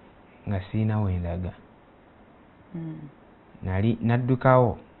 Nga sirina wendaga. Nali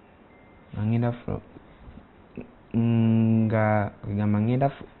naddukawo nga ngenda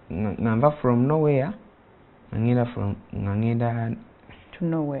nga nva from nowhere nga ngenda to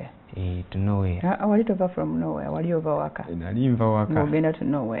nowhere. To nowhere. Wali tova from nowhere, wali ova waka? Nali nva waka. Ng'ogenda to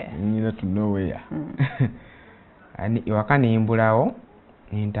nowhere. Ngenda to nowhere. Ewaka nembulawo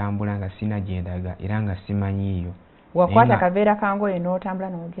nentambula nga sina gyendaga era nga simanyiiyo. Wakwata kaveera kangoye n'otambula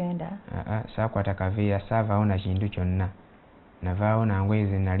n'ogenda? Saakwata kaveera, saavaawo na kintu kyonna. Navaawo nangoye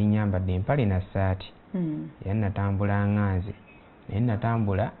ze nali nyambadde empale na ssaati. Era natambula nganze. Naye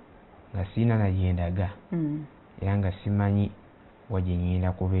natambula nga sirina na gyendaga. Era nga simanyi wa gye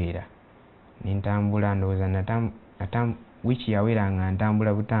ngenda kubeera. Nentambula ndowooza wiiki yawera nga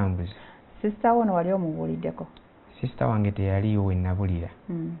ntambula butambuzi. Sisita wo ono wali omubuuliddeko? Sisita wange teyaliiwo we nabulira.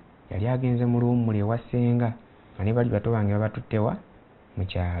 Yali agenze mu luwummula ewa ssenga nga ne bali bato bange babatuttewa mu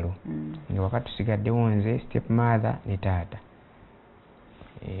kyalo. Nga waka tusigaddewo nze, step mother ne taata.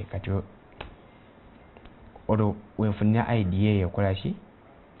 Kati olwo wenfunira idea eyo okola ki?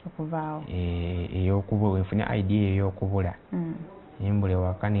 Okuvaawo. Ey'okubula, wenfunira idea ey'okubula. Nembula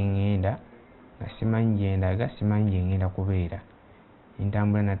ewaka nengenda nga simanyi gyendaga, simanyi gyengenda kubeera.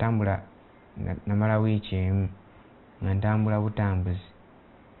 Natambula namala wiiki emu nga ntambula butambuzi.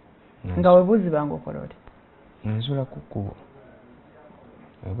 Nga webuuzibanga okola oti? Nsula ku kkubo.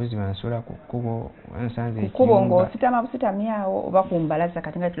 Webuuziba nsula ku kkubo wansanze ekiyumba. Ku kkubo ng'ositama busitamye awo oba ku mbalaza?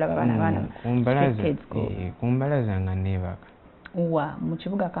 Kati nga tulaba abaana ku mbalaza nga neebaka. Wa mu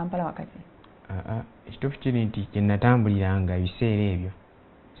kibuga Kampala wakati? Ekituufu kiri nti kye natambuliranga ebiseera ebyo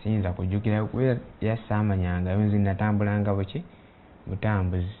siyinza kujjukira kubeera era saamanyangayo nze natambulanga buki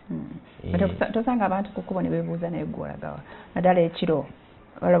butambuzi. Tosanga abantu ku kkubo ne beebuuza naye gw'olagawa naddala ekiro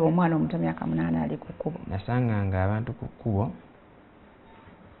olaba omwana omuto myaka 8 ali ku kkubo? Nasanganga abantu ku kkubo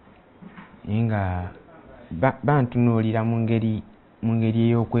naye nga bantunuulira mu ngeri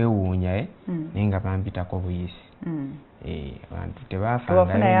ey'okwewuunya naye nga bampitako buyisi. Abantu tebaafangayo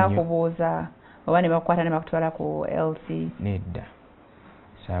nnyo. Tewafunayo akubuuza oba ne bakukwata ne bakutwala ku LC? Nedda,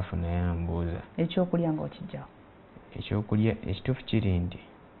 saafunayo ambuuza. Ekyokulya ng'okijjawo? Ekyokulya, ekituufu kiri nti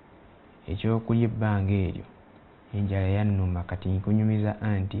ekyokulya ebbanga eryo enjala yannuma. Kati nkunyumiza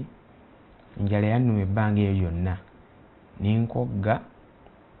anti enjala yannuma ebbanga eryo lyonna nenkogga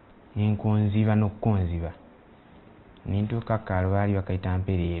nenkonziba n'okkonziba nentuuka kalo baali bakayita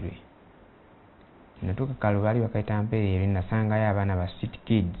mpereerwe. Natuuka kalo baali bakayita mpereerwe nasangayo abaana ba street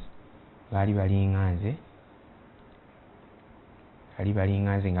kids baali balinganze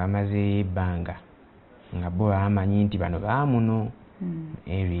nga bamazeeyo ebbanga nga bo bamanyi nti bano baamuno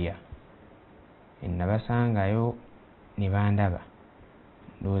area. Nabasangayo ne bandaba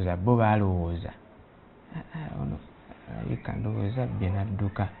ndowooza bo baalowooza ono alabika ndowooza bye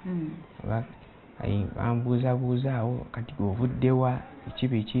nadduka. Bambuuzabuuzaawo kati ovuddewa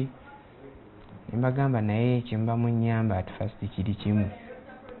biki ne mbagamba naye kye mba munnyamba ati fasiti kiri kimu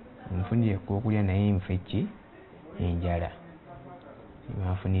nfunire ekyokulya naye nfe ki enjala. Ne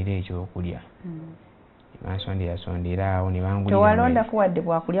banfunira ekyokulya ne bansonderasondera awo ne bangulira. Tewalondako wadde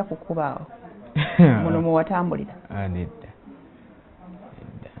bwakulya ku kkubo awo muno mwe watambulira? Nedda.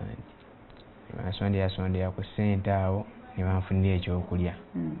 Ne bansonderasondera ku ssente awo ne banfunira ekyokulya.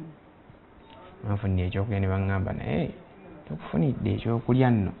 Banfunira ekyokulya ne baŋŋamba naye tukufunidde ekyokulya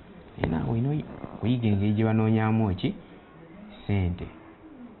nno naye naawe olina okuyiga engeri gye banoonyaamu ki ssente.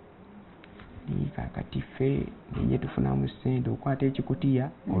 Kaakati ffe ngeri gye tufunamu ssente okwata ekikutiya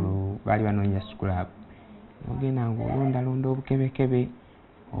olwo baali banoonya scrap. Ogenda ng'olondalonda obukebekebe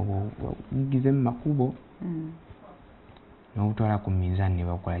obugize mu makubo n'obutwala ku minzaani ne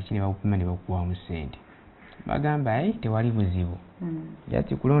bakola ki ne bapima ne bakuwamu ssente bagamba tewali buzibu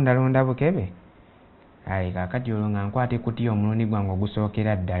jati kulondalonda bukebe kaakati olwo nga nkwata ekutiya omulundi gwange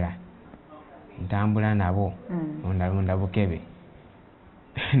ogusookera ddala ntambula nabo londalonda bukebe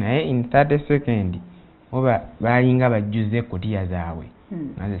naye in 30 second oba baalinga bajjuze ekutiya zaabwe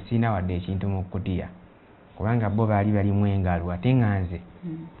nga nze sirina wadde ekintu mu kutiya kubanga bo baali balimu engalo ate nga nze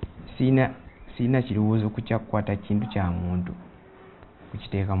sirina kirowoozo ku kyakukwata kintu kya muntu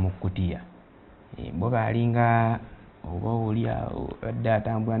kukiteeka mu kutiya bo baalinga oba oli adde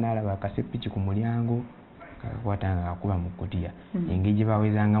atambula n'alaba akasepiki ku mulyango kakakwata nga kakuba mu kutiya engeri gye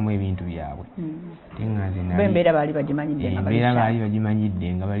bawezangamu ebintu byabwe ate nga nze embeera baali bagimanyidde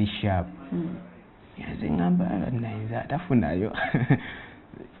nga bali sharp nze ngamba nayinza atafunayo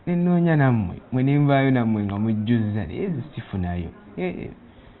nenoonya nammwe mwe nenvaayo nammwe nga mujjuzza naye sifunayo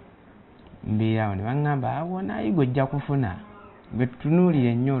mbeerawo ne baŋŋamba awo naayiga ojja kufuna gwe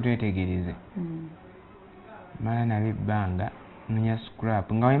tutunuulire nnyo otwetegereze mala naba ebbanga nonya scrap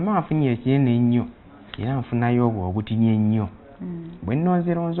nga wemma nfunye ekinene ennyo era nfunayo obwo obutinye ennyo bwe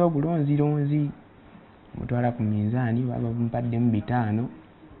nnonzeronze obulonzironzi mutwala ku minzaani baba bumpaddemu 5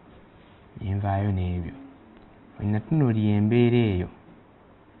 nenvaayo n'ebyo wenatunuulira embeera eyo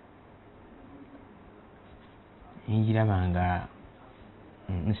njiraba nga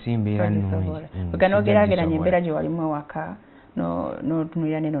nsimbeera nnungi oganogeraageranya embeera gye walimu ewaka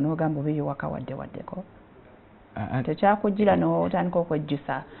n'otunulira neno n'ogamba obeeyo waka waddeko tekyakugira n'otandika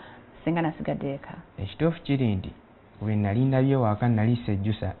okwejjusa singa nasigadde eka ekituufu kiri nti bwe nali ndabye ewaka nali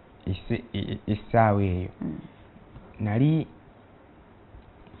sejjusa essaawa eyo nali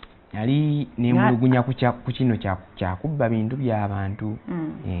nemulugunya ku kino kyakubba bintu by'abantu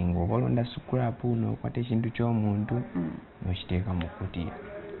ng'oba olonda scrap n'okwata ekintu ky'omuntu n'okiteeka mu kutiya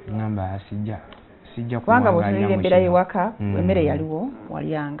ngamba sijja kubanga bw'otunulira embeera y'ewaka emmere yaliwo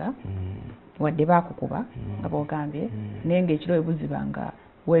walyanga wadde baakukuba nga boogambye naye ng'ekiro we buziba nga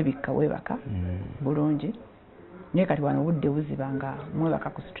weebikka weebaka bulungi naye kati wano obudde buziba nga mwebaka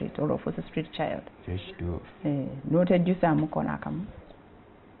ku street olwo ofuuse street child n'otejjusaamu koona akamu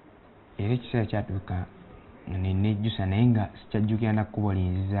era ekiseera kyatuuka nenejjusa naye nga sikyajjukira na kkubo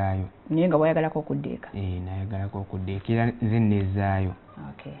linzizaayo naye nga wayagalako okuddeeka nayagalako okuddeeka era nze nezzaayo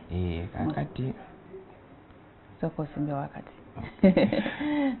kakati sooka osimbe wakati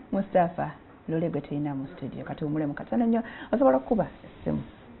Mustapha Lule gwe tulina mu studio kati umule mu katono nnyo osobola okukuba essimu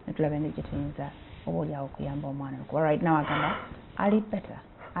netulaba engeri gye tuyinza oba oliawo okuyamba omwana kuba right now agamba ali better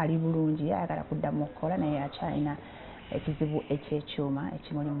ali bulungi ayagala kuddamu okukola naye akyalina ekizibu ekyekyuma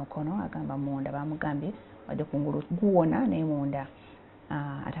ekimuli mu mukono agamba munda bamugambye wadde kungulu guwona naye munda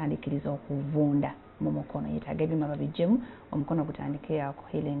atandikiriza okuvunda mu mukono yeetaaga ebyuma babijjemu omukono gutandike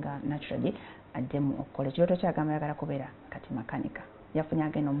okuhealinga naturally addemu okukola ekirooto kyagamba ayagala kubeera kati makanika yafunye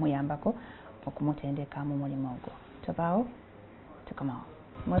agenda omuyambako okumutendeka mu mulimu ogwo tobaawo tukomawo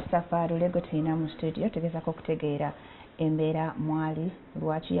Mustapha Lule gwe tulina mu studio tugezaako okutegeera embeera mwali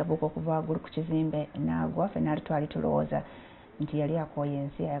lwaki yabuuka okuva waggulu ku kizimbe n'agwa ffenna twali tulowooza nti yali akooye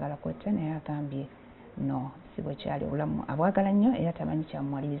ensi ayagala kwetta naye agambye no si bwe kyali obulamu abwagala nnyo era tamanyi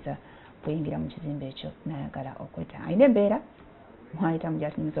kyamumaliriza bweyingira mu kizimbe ekyo n'ayagala okwetta alina embeera mwayitamu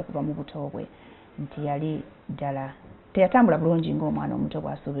gyatunyuza okuva mu buto bwe nti yali ddala teyatambula bulungi ng'omwana omuto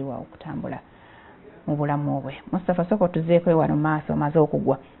bw'asuubirwa okutambula mu bulamu bwe Mustapha sooka otuzeeko wano mu maaso omaze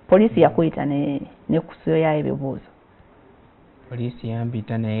okugwa poliisi yakuyita ne kusoyayo ebibuuzo poliisi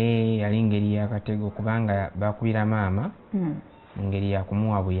yampita naye yali ngeri yakatego kubanga bakubira maama mu ngeri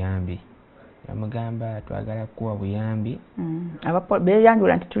yakumuwa buyambi yamugamba twagala kukuwa buyambi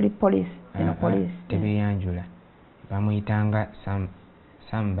beyanjula nti tuli poliisi tebeyanjula bamuyitanga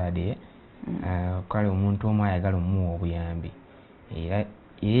somebody kale omuntu omu ayagala omuwa obuyambi era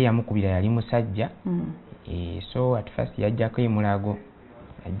yamukubira yali musajja so at first yajjako emulago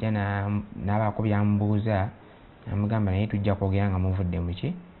ajja n'abaako byamubuuza namugamba naye tujja kwogera nga muvudde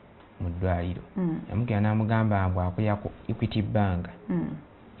muki mu ddwaliro yamugera n'amugamba bwakulya ku Equity Bank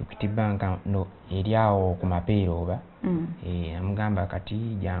no eri awo ku mapeera oba namugamba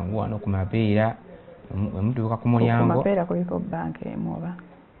kati jangu wano ku mapeera wemutuuka ku mulyango mapeera kuliko bank emuoba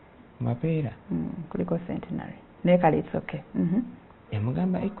mapeera kuliko Centenary naye kale it's okay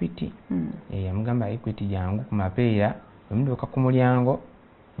yamugamba Equity yamugamba Equity jangu ku mapeera wemutuuka ku mulyango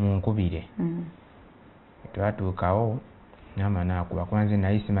munkubire twatuukawo ngamba naakuba kuba nze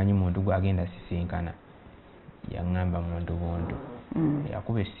nali simanyi muntu gwagenda sisinkana yaŋŋamba muntu buntu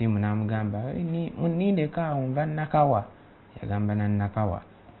yakuba essimu n'amugamba nindeko awo nva Nakawa yagamba nannakawa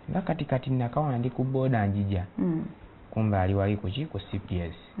nga kati Nakawa ndi ku booda njija kumba ali wali kuki ku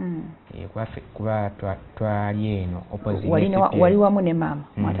CPS kuba twali eno opposite wali wamu ne maama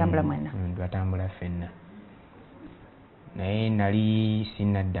mwatambula mwena twatambula ffenna naye nali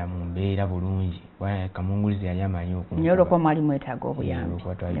sinadda mu mbeera bulungi kamungulizi yali amanyi okunkuba nyo olwokuba mwali mwetaaga obuyambi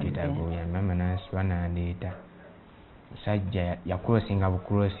olwokuba twali twetaaga obuyambi maama nansiba nandeeta musajja yakulosinga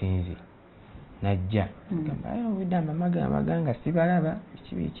bukulosinzi najja gamba obidamba maganga sibalaba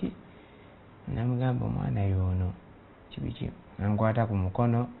biki namugamba omwana y'ono kibiki nankwata ku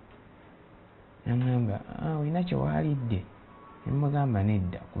mukono namugamba olina kye waalidde nemugamba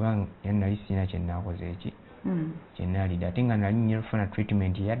nedda kubanga nali sirina kye naakoze eki kye naalidde ate nga nali nyefuna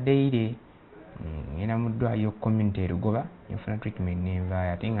treatment yaddeire ngenda mu ddwaliro community erugoba nefuna treatment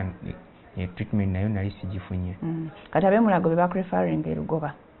nenvaayo ate nga treatment nayo nali sigifunye kati ab'emulago be bakurefaringa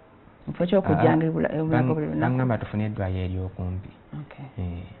erugoba mufo kyokujjangibula emulago buli lunaku bangamba tufune eddwaliro eryokumpi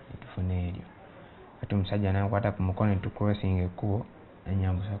tufune eryo ate omusajja nankwata ku mukono tukulosinga ekkubo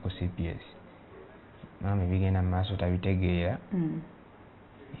nanyambusa ku CPS maama ebigenda mu maaso tabitegeera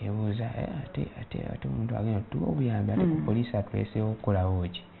yebuuza ate omuntu agenda tuwa obuyambi ate ku poliisi atweseewo okukolawo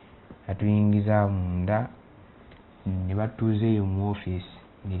ki atuyingiza munda ne batuuzeeyo mu ofiisi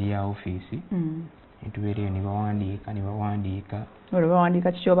neri ya ofiisi netubeereyo ne bawandiika olwo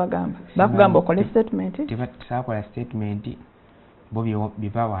bawandiika kiki obagamba bakugamba okole statement saakola statement bo bye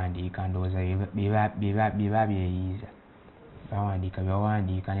bawandiika ndowooza bye babyeyiiza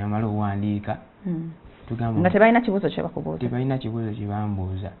bawandiika nyamala owandiika nga tebalina kibuuzo kye bakubuuza tebalina kibuuzo kye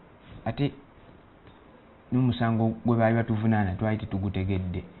bambuuza ate n'omusango gwe baali batuvunaana twali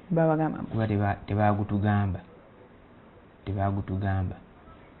tetugutegedde kuba tebagutugamba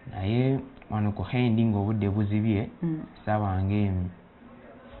naye wano ku hendi ng'obudde buzibye ssaawa ng'emu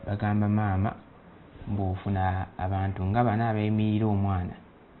bagamba maama mbw'ofuna abantu nga bana abeeyimirira omwana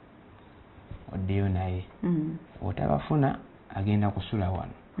oddeyo naye otabafuna agenda kusula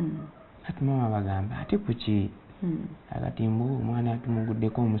wano kati maama bagamba ate kuki agati mbu omwana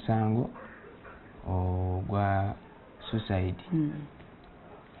tumuguddeko omusango ogwa suicide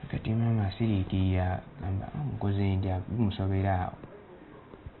kati maama asiriikirira gamba mukoze ndya bimusobera awo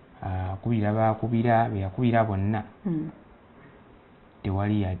akubira bakubira beyakubira bonna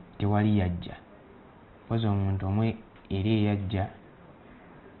tewali yajja poza omuntu omwe era eyajja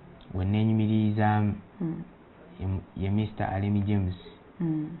wennenyumiririzaamu ye Mr. Alemi James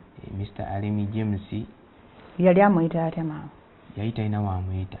Mr. Alemi James yali amuyita ate maama yali talina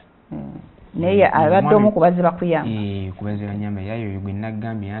wamuyita naye abadde omu kubaziba kuyamba kubaziba nyamba yayo oyo gwe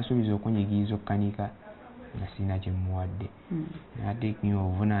nagambye yansuubiza okunyigiriza okukanika nga sirina kye muwadde ate nyo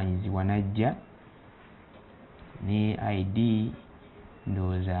obuvunaanyizibwa najja ne ID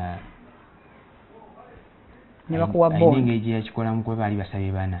ndowooza ne bakuwa bondi ayina engeri gye yakikolamu kuba baali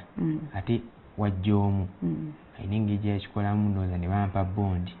basabye bana ate wajja omu ayina engeri gye yakikolamu ndowooza ne bampa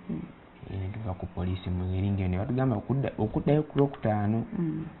bondi ne tuva ku poliisi mu ngeri ngeri ne batugamba okuddayo ku Lwokutaano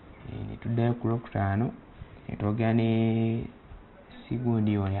ne tuddayo ku Lwokutaano ne twogera ne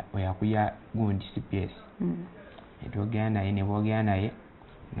sigundi oyakuya gundi CPS ne twogera naye ne boogera naye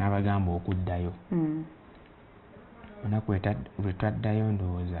n'abagamba okuddayo olunaku lwe twaddayo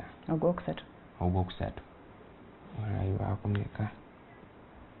ndowooza ogwokusatu lwali lwakumeka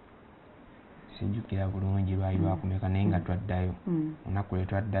sijjukira bulungi lwali lwakumeka naye nga twaddayo olunaku lwe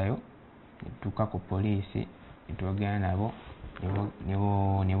twaddayo ne tutuuka ku poliisi ne twogera nabo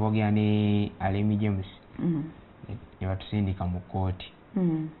ne boogera ne Alemi James ne batusindika mu kkooti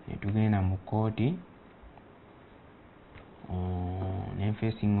ne tugenda mu kkooti ne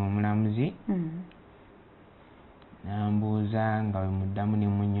nfeesinga omulamuzi nambuuza nga bwe muddamu ne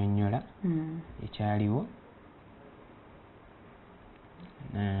munnyonnyola ekyaliwo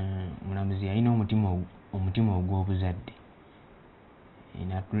omulamuzi yalina omutima ogw'obuzadde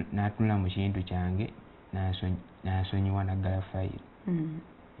n'atula mu kintu kyange n'ansonyiwa naggala fayiro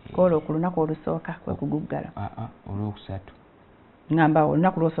kola ku lunaku olusooka kwe kuguggala olwokusatu ngamba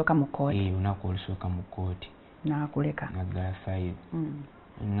olunaku lwosooka mu kkooti olunaku olusooka mu kkooti n'akuleka naggala fayiro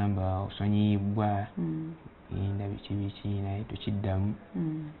ngamba osonyiyibbwa genda biki naye tukiddamu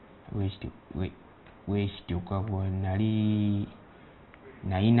bwekituuka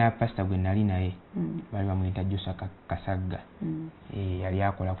nalina pasita gwe nali naye baali bamuyita Josa Kasagga yali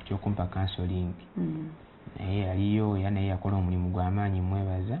akola ku kyokumpa counseling naye yaliyo era naye yakola omulimu gw'amaanyi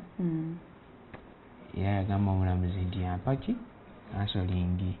mwebaza era yagamba omulamuzi nti ampaki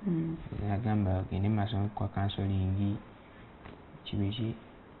counseling yagamba gende maaso kwa counseling kibiki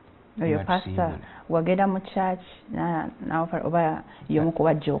oyo pasita wagenda mu church oba y'omu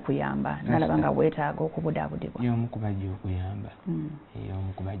kubajja okuyamba nalaba nga weetaaga okubudaabudibwa y'omu kubajja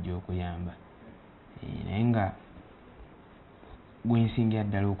okuyamba naye nga gwensingira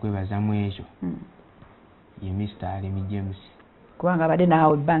ddala okwebazamu ekyo ye Mr. Alimi James kubanga abadde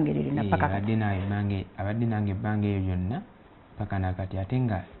naawe ebbanga eryo paka abadde nange ebbanga eyo lyonna paka nakati ate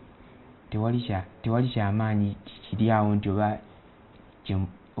nga tewali kyamaanyi kiri awo nti oba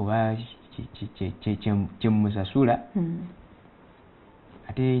kyemusasula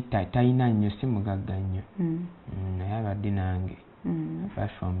ate talina nnyo si mugagga nnyo naye abadde nange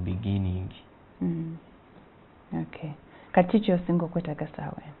from beginning. Okay. Kati kyosinga okwetaaga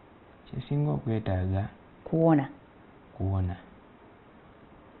saawa eno? Kyesinga okwetaaga kuwona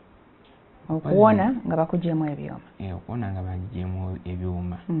nga bakugyemu ebyuma. Okuwona nga bangyemu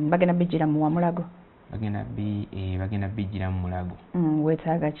ebyuma. Bagenda bijjira mu Wamulago? Bagenda bijjira mu Mulago.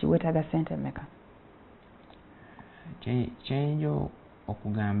 Weetaaga ki? Weetaaga ssente mmeka? Kyenjo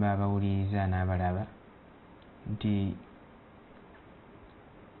okugamba abawuliriza n'abalaba nti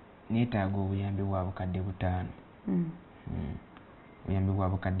neetaaga obuyambi bwa bukadde 5. Obuyambi bwa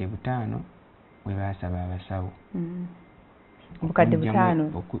bukadde 5 bwe baasaba abasawo. Obukadde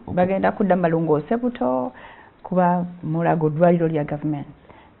 5 bagenda kudda malungoose buto kuba Mulago ddwaliro lya gavumenti.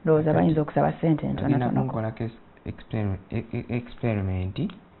 Ndowooza bayinza okusaba ssente ntonotono. Bagenda kunkolako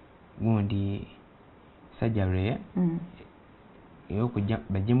experiment gundi sajjalwe ey'okujja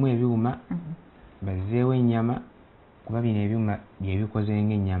baggyemu ebyuma bazzeewo ennyama kuba bino ebyuma bye bikoze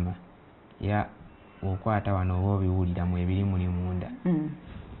ng'ennyama ya okwata wano oba obiwuliramu ebiri muli munda.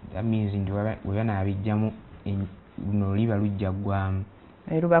 That means nti bwe banaabijjamu luno liba lujja ggwamu.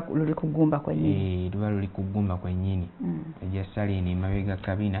 Luba luli ku ggumba kwennyini. Luba luli ku ggumba kwennyini. Bajja ssala eno emabega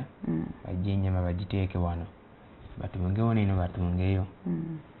kabina bajja ennyama bagiteeke wano batungewo neno batungeyo.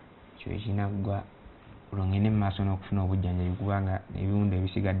 Ekyo ekinaggwa olwongende mu maaso n'okufuna obujjanjabi kubanga ebiwundu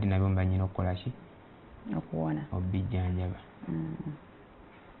ebisigadde nabyo mba nnyina okukola ki? Okuwona. Obijjanjaba.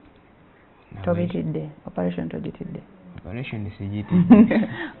 Tobitidde? Operation togitidde? Operation sigitidde.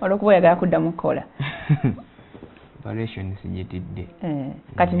 Olw'okuba oyagala kuddamu kukola. Operation sigitidde.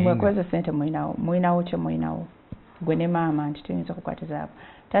 Kati mwekweza ssente mulinawo kye mulinawo gwe ne maama nti tuyinza okukwatizaako.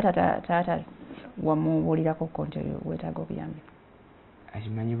 Taata wamubuulirako ko nti weetaaga obuyambi?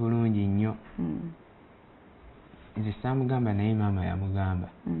 Akimanyi bulungi nnyo. Nze saamugamba naye maama yamugamba.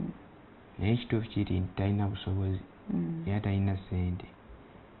 Naye ekituufu kiri nti talina busobozi era talina ssente.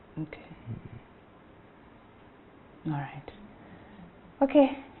 Okay. Alright. Okay,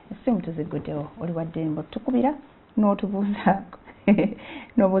 essimu tuziguddewo oli wa ddembo tukubira n'otubuuzaako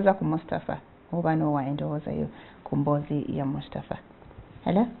n'obuuza ku Mustapha oba n'owa endowooza yo ku mboozi ya Mustapha.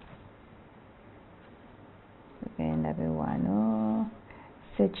 Hello? Tugenda be wano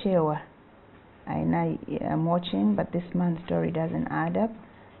Sechewa. I know I'm watching, but this man's story doesn't add up.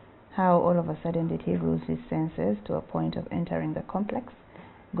 How all of a sudden did he lose his senses to a point of entering the complex,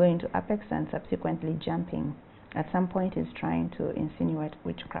 going to Apex and subsequently jumping? At some point he's trying to insinuate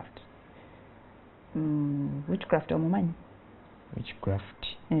witchcraft. Witchcraft omumanyi? Witchcraft.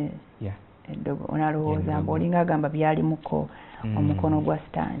 Yeah. Onalowooza ng'olinga agamba byalimuko omukono gwa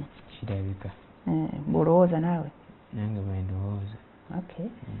sitaani. Kirabika. Bw'olowooza naawe? Nange bwe ndowooza. Okay.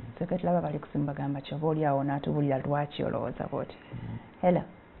 So kati laba bali kusimba gamba kyoba oli awo n'atubulira lwaki olowooza bw'oti. Hello?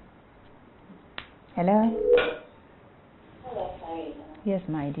 Hello? Hello, Farida. Yes,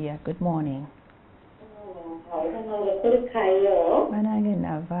 my dear. Good morning. Manange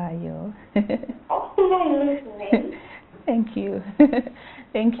navaayo. Oh, I'm listening. Thank you.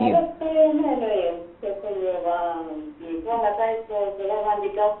 Thank you.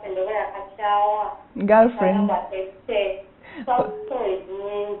 Girlfriend.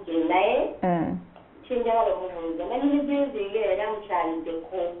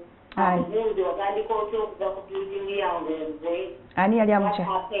 Ani yali amucha?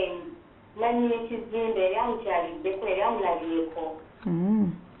 Nanyini kizimbe yamukyaliddeko era amulabyeko.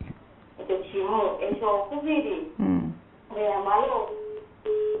 Ekyo kimu ekyokubiri bwe yamala.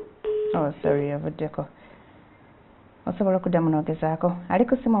 Oh, sorry, yavuddeko. Osobola okuddamu n'ogezaako. Ali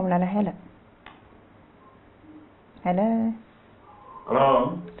ku ssimu omulala. Hello? Hello?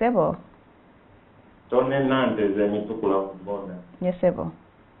 Hello? Sebo? Tone Nandeze Mitukula ku boda. Yes, Sebo.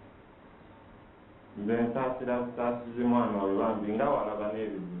 Nze nsaasira mwana oyo bambi nga walaba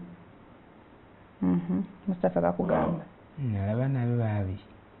n'ebizibu. Mustapha bakugamba. Nalaba nabe baabi.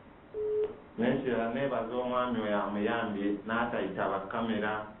 Nenkira neebaza omwami oyo amuyambye n'atayita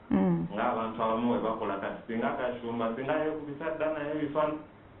bakamera ng'abantu abamu we bakola kati singa kashumba singa yeekubisa dda naye ebifaananyi.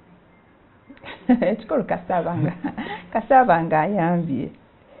 Ekikolo Kasaabanga ayambye.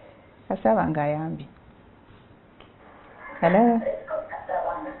 Kasaabanga ayambye. Hello?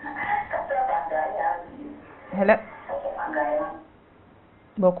 Hello?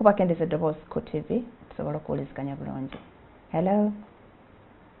 Bw'okuba kendeza eddoboozi ku TV tusobola okuwuliziganya bulungi. Hello.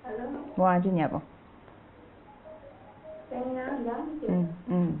 Hello. Wanji nyabo.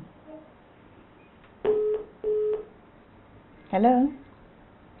 Hello.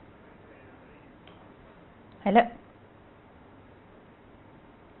 Hello.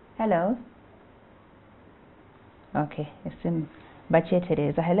 Hello. Okay, esimu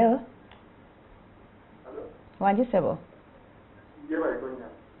bakyetereza. Hello. Hello. Wanji sebo. Gyebaliko nya.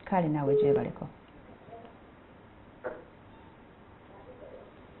 Kale nawe gyebaliko.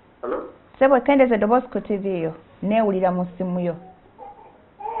 Hello. Sebo kendeze eddoboozi ku TV yo neewulira mu ssimu yo.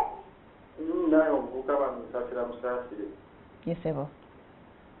 Naye omuvubuka bamusasira musaasire. Ye sebo.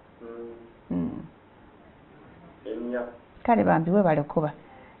 Enya. Kale bambi webale kuba.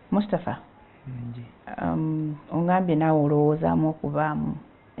 Mustapha. Ongambye naawe olowoozaamu okubaamu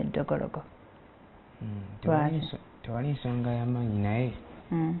eddogologo. Tewali nsonga y'amaanyi naye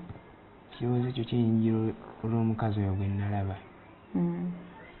kirowoozo ekyo kiyingira olw'omukazi oyo gwe nalaba.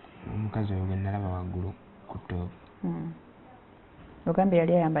 Omukazi oyo gwe nalaba waggulu ku ttoopu. Ogambye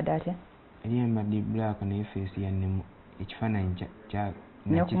yali ayambadde atya? Yali ayambadde black naye feesi yannemu ekifaananyi kya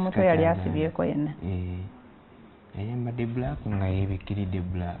ne ku mutwe yali asibyeko yenna. Yayambadde black nga yeebikkiridde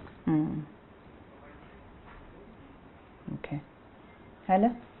black. Okay. Hello?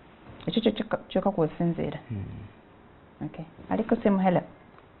 Ekyo kyokka kw'osinziira. Okay. Aliko simu. Hello.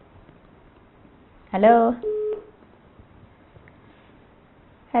 Hello.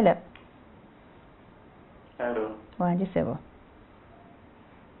 Hello. Hello. Wanji sebo.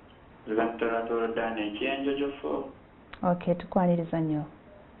 Lugattolatolo Dani ekyenjojofo. Okay, tukwaniriza nnyo.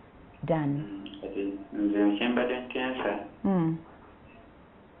 Dani. Nze kyembadde ntensa.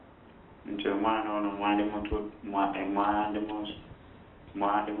 Nti omwana ono mwandi mutu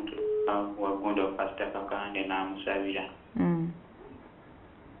wagunda opasita kakande n'amusabira.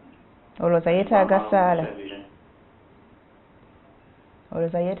 Olowooza yeetaaga ssaala?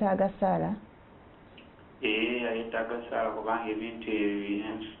 Olowooza yeetaaga ssaala? Yeetaaga ssaala kubanga ebintu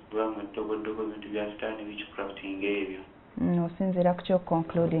ebyo biba mu ddogoddogo bintu bya sitaani witchcrafting ebyo. Osinziira ku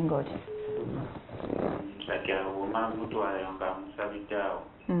ky'okoncluding oti? Kati awo omala mutwalayo ng'amusabidde awo.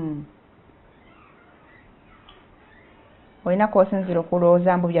 Olina kw'osinziira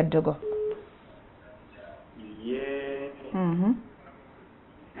okulowooza mbu bya ddogo?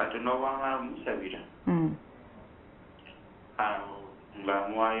 Kati n'obwamala musabira awo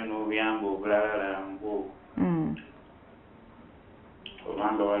ng'amuwaayo n'obuyambo obulalala ng'obwo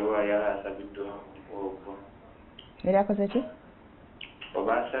obanga waliwo yali asabiddwa ogwo. Yali akoze ki?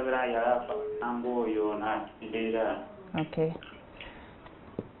 Oba asabira yali afamba oyo n'atereera. Okay.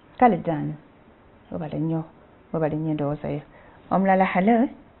 Kale Dan, webale nnyo endowooza yo. Omulala. Hello?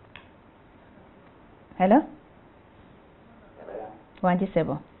 Hello? Wanji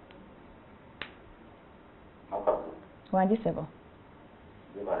sebo. Wanji sebo.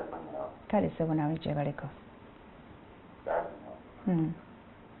 Kale sebo nawe gyebaleko.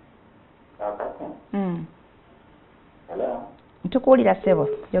 Ntukuwulira sebo,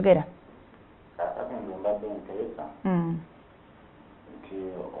 yogera. Mbadde nteesa nti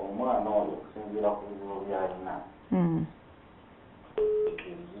omwana oyo okusinziira ku bizibu by'alina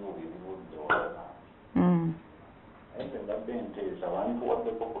ebizibu bibibudde wala. Naye nze mbadde nteesa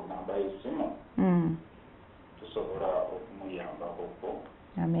bantuwaddeko ku nnamba y'essimu tusobola okumuyambakoko.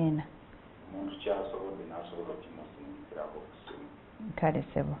 Ameena. Omuntu kyasobodde n'asobola okimusindikirako ku ssimu. Kale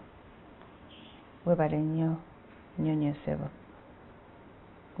sebo, webale nnyo nnyo sebo.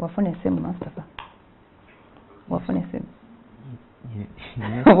 Wafuna essimu Mustapha? Wafuna essimu?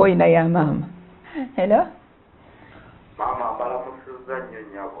 Oba olina ya maama? Hello? Maama mbalamusizza nnyo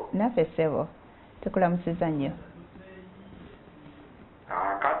nnyabo. Naffe sebo tukulamusizza nnyo.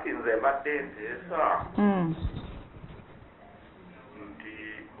 Kati nze mbadde nteesa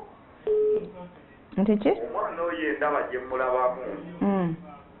nti ki? Omwana oyo endaba gye mulabamu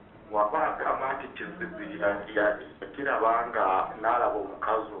waba agamba nti kizibirira kiraba nga n'alaba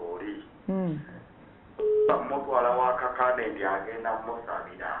omukazi oli bamutwala wakakane nti agenda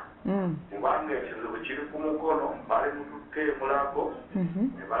musabira kubanga ekizibu kiri ku mukono bali mututte emulago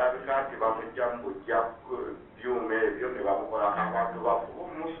ne balabika nti bamujja mu bujja byuma ebyo ne bamukolako abantu bafuba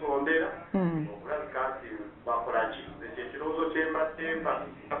omusondera okulabika nti bakola ki ekyo ekirowoozo kyembadde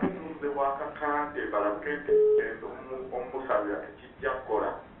atutuuze wakakande balabike nti omusabira tekijja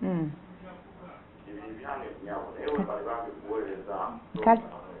kukola. Ebyange nnyabo naye webali bange kuweereza.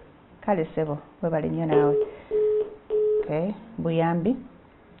 Kale sebo webale nnyo naawe. Okay, buyambi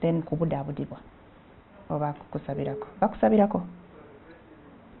then kubudaabudibwa oba kukusabirako. Bakusabirako?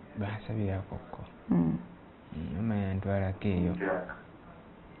 Bansabirako. Mama yantwalako eyo.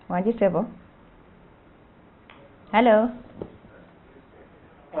 Wanji sebo? Hello.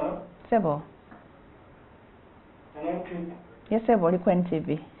 Hello. Sebo. Hello. Yes, Sebo, oli ku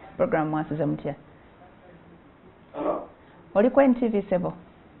NTV. Program mwasize mutya. Hello. Oli ku NTV, Sebo.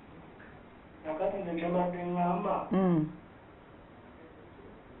 Nakati nchobadde ngamba.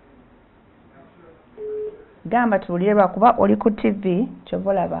 Gamba tuwulire lwakuba oli ku TV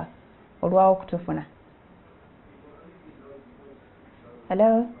kyova olaba olwawo okutufuna.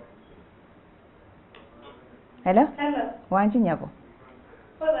 Hello. Hello. Hello. Wanji nyabo.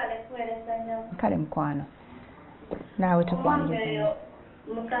 Kwebale kuweereza nnyo. Kale mukwano. Naawe tukwaniriza.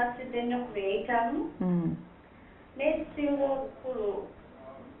 Mukaasidde nnyo ku byeyitamu. N'ekisinga obukulu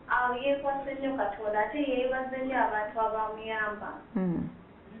awo yeekwase nnyo Katonda ate yeebaze nnyo abantu abamuyamba.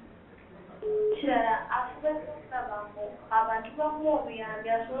 Kirala afube okusaba mbu abantu bamuwa obuyambi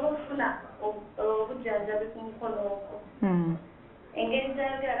asobole okufuna obujjanjabi ku mukono ogwo. Engeri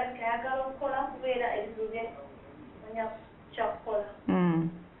gy'ayogera alabika ayagala okukola kubeera ebizibu bye manya kyakukola.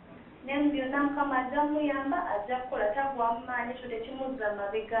 Naye mu byonna Mukama ajja muyamba ajja kukola tagwamu maanyi ekyo tekimuzza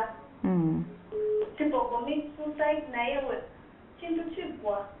mabega. Tipocommit suicide naye we kintu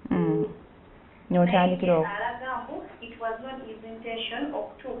kiggwa. N'otandikira alaga mbu it was not his intention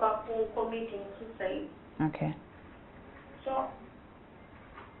okutuuka ku committing suicide. Okay. So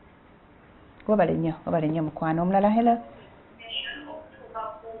wabale nnyo mukwano omulala. Hello.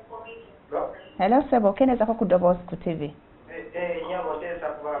 Hello Sebo, kenezako ku Ddoboozi ku TV. Nyabo teesa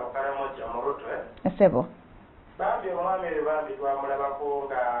kuba Karamoja mu Rutwe. Sebo. Bambi omwami we bambi twamulabako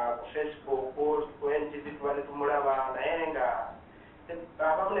nga ku Facebook ku NTV tubadde tumulaba naye nga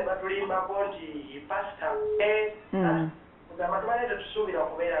abamu ne batulimbako nti pasita kugamba tubadde tetusuubira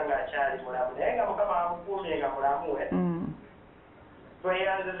kubeera ng'akyali mulamu naye nga Mukama amukuumye nga mulamu we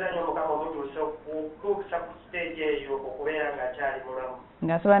tweyanziza nnyo Mukama omutuuse okutuukisa ku siteegi eyo okubeera ng'akyali mulamu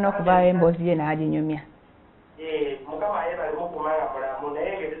ng'asobola n'okuvaayo emboozi ye n'aginyumya. Mukama ayebalimu kumanga mulamu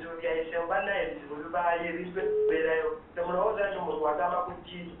naye ng'ebizibu byayisemu bannaye ebizibu bibaayo ebintu ebibeerayo temulowooza nti omuntu agamba ku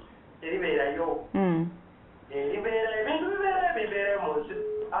ki teribeerayo libeera ebintu bibeerayo mu nsi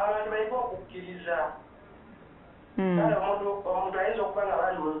abantu balina okukkiriza kale omuntu ayinza okuba nga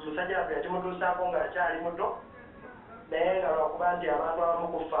bali musajja waffe yakimutuusaako ng'akyali muto naye nga lwakuba nti abantu abamu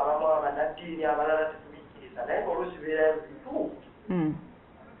kufa abamu abannaddiini abalala tetubikkiriza naye ng'oluusi bibeerayo bituufu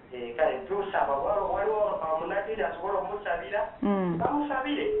kale tusaba waliwo omunaddiini asobola omusabira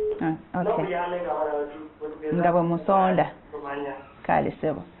bamusabire n'obuyambe nga bwe musonda. Kale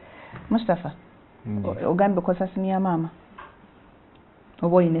Sebo. Mustapha, ogambye okozesa simu ya maama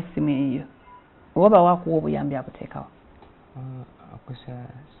oba olina essimu eyo oba waakuwa obuyambi abuteekawo? Okozesa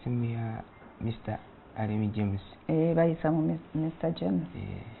simu ya Mr. Alemi James. Bayisa mu Mr. James.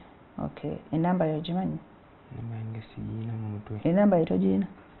 Okay. Enamba yo ogimanyi? Enamba yange sigiina mu mutwe. Enamba yo togiina?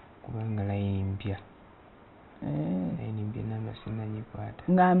 Kubanga layini mpya. Layini mpya enamba sinnagikwata.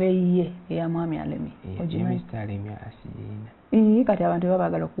 Ngamba eyiye eya mwami Alemi ogimanyi? Mr. Alemi asigiina. Kati abantu baba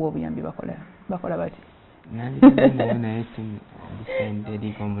bagala okuwa obuyambi bakola bati? Nayo naye disente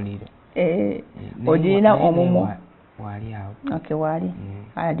eriko omuliro. Ogiina omumu? Waali awo. Okay, waali.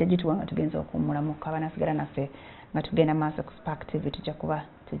 Ajja gituwa nga tugenza okuwummulamu kaba nasigala naffe nga tugenda maaso ku Spark TV tujja kuba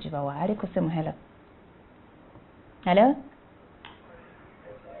tugibawa. Aliko ssemu. Hello. Hello?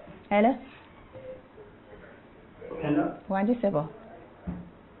 Hello? Hello. Wanji Sebo?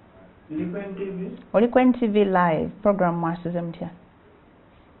 Ndi ku NTV. Oli ku NTV live program mwasize mutya?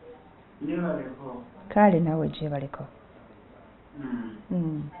 Gyebaleko. Kale nawe gyebaleko.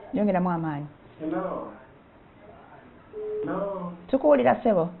 Yongeramu amaanyi. Hello. No. Tukuwulira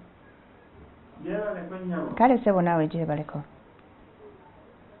Sebo? Gyebaleko nnyabo. Kale Sebo nawe gyebaleko.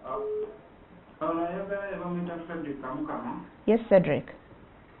 Onayogera bamuyita Frederick Kamukama. Yes Cedric.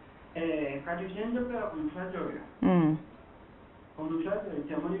 Kati kyenjogera ku musajja oyo. Omusajja oyo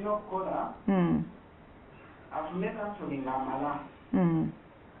kyemulina okukola afune counseling amala.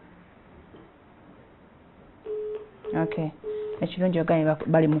 Okay. Ekirungi ogambye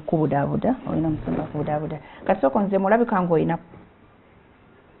bali mu kubudaabuda, olina omusumba kubudaabuda. Kati sooka nze mulabika nga olina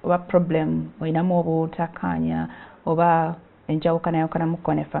oba problem, olinamu obutakkaanya oba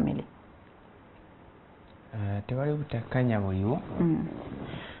enjawukanayawukanamuko ne family. Tewali butakkaanya buliwo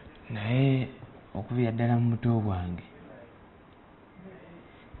naye okubira ddala mu muto gwange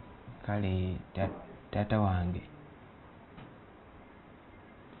kale taata wange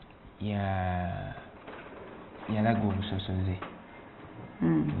yalaga obusosoze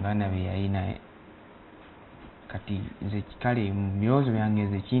baana be yalina kati nze kale mu birowoozo byange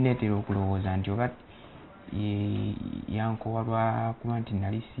nze kineetera okulowooza nti oba yankowa lwakuba nti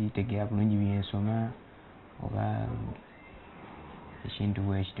nali siitegeera bulungi byensoma oba ekintu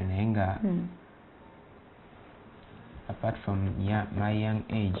bwekityo naye nga apart from my young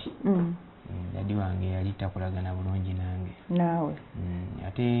age dadi wange yali takolagana bulungi nange naawe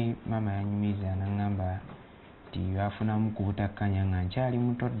ate mama yanyumiza nangamba nti yafunamu ku butakkanya nga nkyali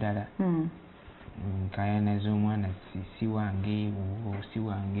muto ddala nkayana z'omwana si wange si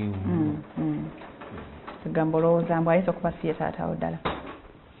wange kigamba olowooza mbu ayinza okuba siye taatawo ddala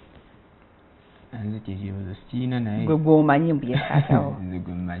nze kirowoozo sikiina naye gwe gwomanyi mbu ye taatawo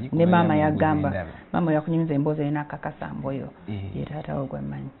ne maama yagamba maama yakunyumiza emboozi erina akakasa mbu oyo ye taatawo gwe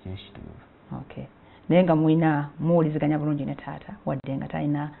mmanyi okay naye nga mwina muwuliziganya bulungi ne taata wadde nga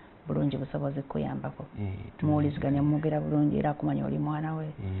talina bulungi busobozi kukuyambako muwuliziganya mwogera bulungi era akumanya oli mwana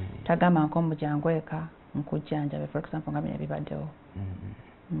we tagamba nkomujangu eka nkujjanjabe for example nga bino ebibaddewo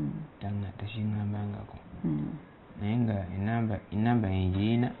takiŋŋambangako naye nga enamba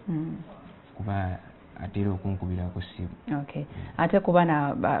yenjiina kuba atera okunkubira ku ssimu okay ate kuba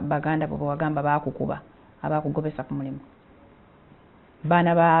na baganda bo wagamba bakukuba abakugobesa ku mulimu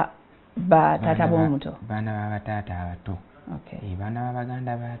baana ba taata b'omuto baana b'abataata abato okay baana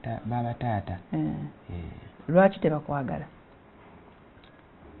b'abaganda b'abataata lwaki tebakwagala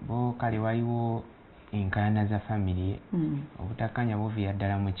bo kale waliwo enkaayana za famire obutakkanya buviira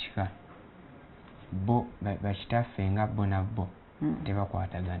ddala mu kika bo bakitaffe nga bo nabbo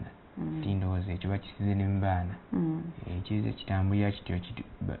tebakwatagana tindowooza ekyo bakisize ne mu baana ekize kitambulira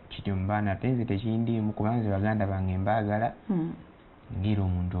kityo mu baana ate nze tekindiimu kubanze baganda bange mbaagala ngera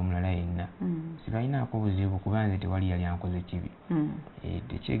omuntu omulala yenna sibalinaako buzibu kubanze tewali yali ankoze kibi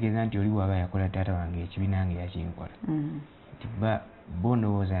tekyegeeza nti oli bwaba yakola taata wange ekibi nange yakinkola nti bo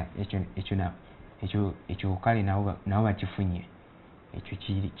ndowooza ekyo kale nabo bakifunye ekyo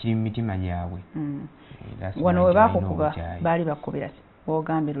kiri mu mitima gyabwe wano we bakukuba baali bakubira ki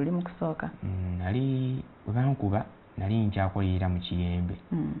wogambye luli mu kusooka nali we bankuba nali nkyakolera mu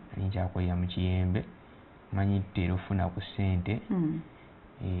kiyembe manyi tutera ofuna ku ssente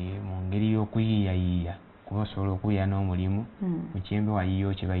mu ngeri y'okuyiiyayiiya kuba osobola okuyiiya n'omulimu mu kiyembe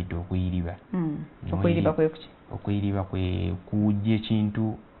wayiiyawo kye bayita okuyiriba okuyiriba kwe kuwujja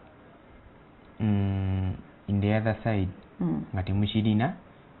ekintu in the other side nga temukirina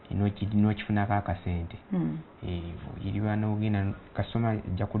n'okifunako akasente oyiriba n'ogenda kasoma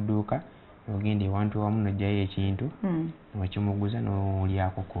ajja ku dduuka n'ogenda ewantu ewamu n'ojjayo ekintu n'okimuguza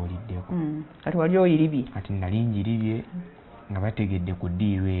n'olyako kooliddeko kati wali oyiribye kati nali njiribye nga bategedde ku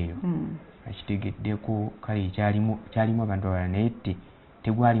ddiiru eyo bakitegeddeko kale kyalimu abantu abalala naye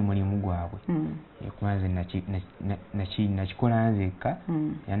tegwali mulimu gwabwe kuba nze nakikola nzekka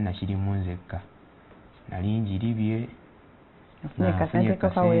era nakirimu nzekka nali njiribye nafunye kasente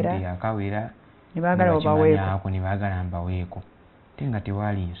akawera nebaagala mbaweeko ate nga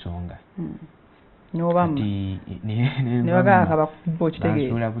tewaali nsonga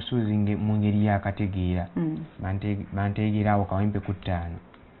nsuula busuuzi mu ngeri yakategeera banteegerawo kawempe ku 5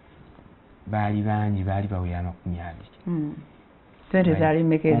 baali bangi baali bawera 20 sente zaali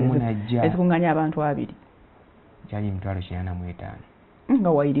mmeka ezikuŋŋanya abantu 2 kyali 85 nga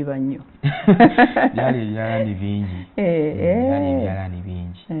wayiriba nnyo byali ebyalani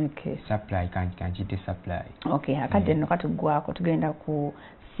bingi supply kankiyite supply okay akadde nno katuggwako tugenda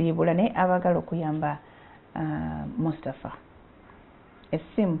kusiibula naye abagala okuyamba Mustapha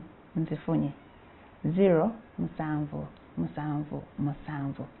essimu nzifunye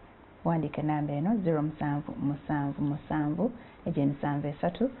 07777 wandika enamba eno 07777 ejeni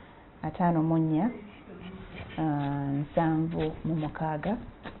 73 54 7 mu mukaaga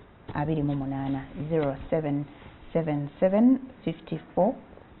 28 0777 54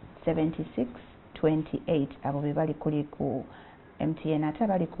 76 28 abo be bali kuli ku MTN ate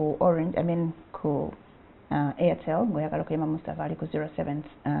bali ku Orange ku Airtel ngoyagala okuyamba Mustapha ali ku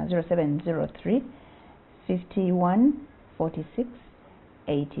 0703 51 46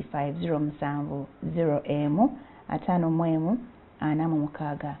 85 070 5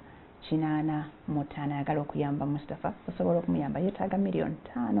 46 kinana mutana yagala okuyamba Mustapha osobola okumuyamba yeetaaga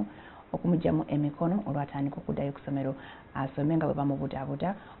 $5,000,000 okumugyamu emikono olwatandika okuddayo ku ssomero asome nga bwe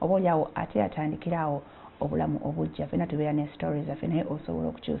bamubudaabuda oba oliawo ate atandikirawo obulamu obujja fena tubeera ne stories affe naye osobola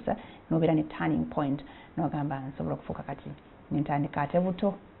okukyusa nobeera ne turning point nogamba nsobola okufuuka kati nentandika ate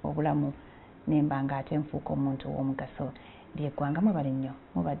buto obulamu nembanga ate nfuuka omuntu w'omugaso lyeggwanga mubali nnyo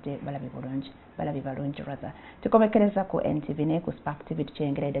mubadde balabi balungi rather tukomekereza ku NTV ne ku Spark TV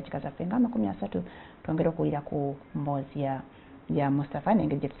tukyengera eddakiika zaffe nga 30 twongera okuwulira ku mboozi ya Mustapha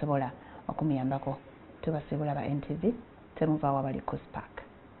n'engeri gye tusobola okumuyambako tubasiibula ba NTV temuvaawo abali ku Spark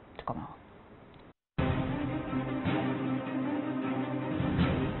tukomawo.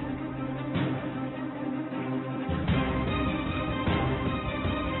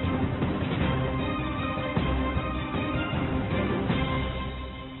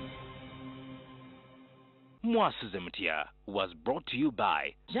 Mwasuze Mutya was brought to you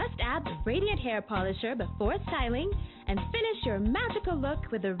by. Just add the Radiant Hair Polisher before styling and finish your magical look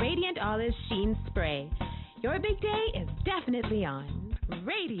with the Radiant Olive Sheen Spray. Your big day is definitely on.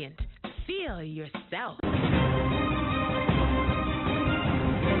 Radiant. Feel yourself.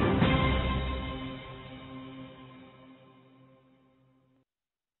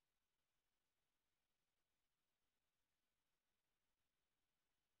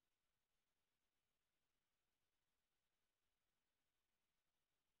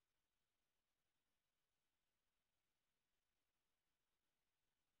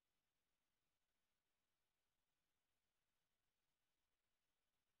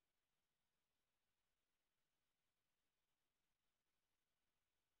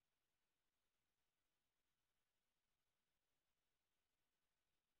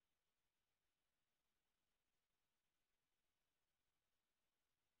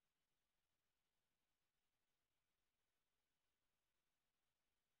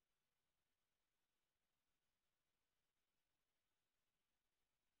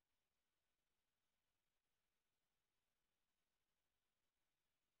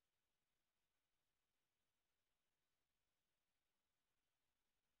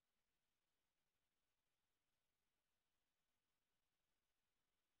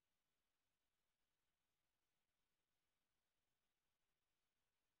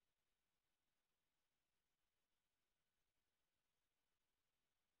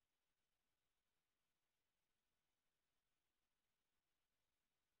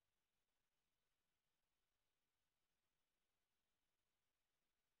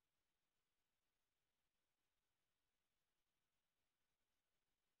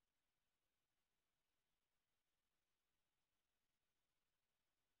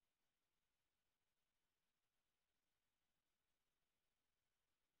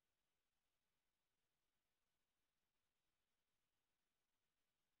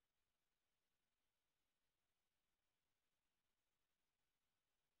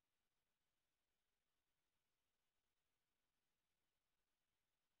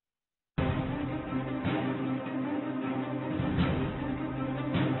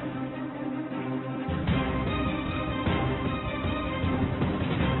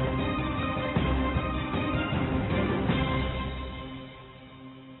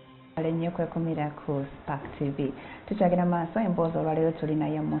 Nnyo kwekumira ku Spark TV. Tukyagenda maaso emboozi olwaleero tulina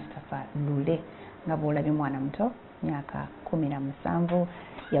ya Mustapha Lule nga bw'olabye mwana muto myaka 17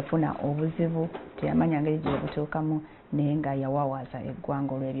 yafuna obuzibu teyamanya ngeri gye butuukamu naye nga yawaawaza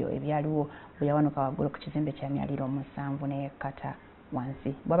eggwanga olw'ebyo ebyaliwo bwe yawanuka waggulu ku kizimbe kya myaliro 7 n'ekkata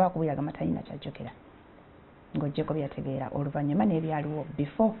wansi bw'aba akubiraga matalina kyajjukira ng'oggyeko byategeera oluvannyuma n'ebyaliwo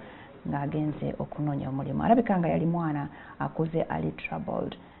before ng'agenze okunoonya omulimu alabika nga yali mwana akuze ali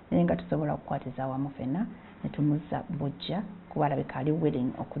troubled naye nga tusobola okukwatiza awamu ffenna ne tumuzza bujja kuba alabika ali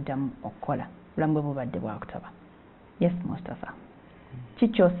willing okuddamu okukola bulamu bwe bubadde bwakutaba. Yes Mustapha, ki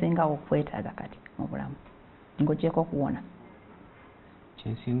ky'osinga okwetaaga kati mu bulamu ng'oggyeko okuwona?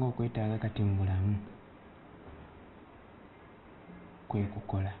 Kyensinga okwetaaga kati mu bulamu kwe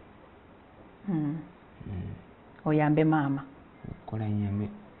kukola. Oyambe maama. Okukola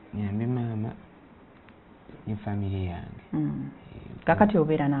nyambe maama ne family yange. Kakati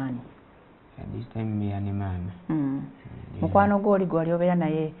obeera nani? This time mbeera ne maama. Mukwano gw'oli gwali obeera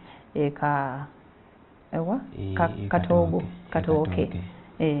naye eka ewa katooke.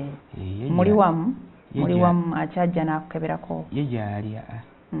 Muli wamu akyajja n'akukeberako? Ye gyali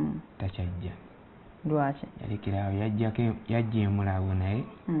takyajja. Lwaki? Yalekerawo yajja emulago naye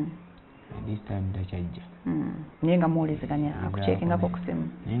this time takyajja. Naye nga muwuliziganya akuceekingako ku simu?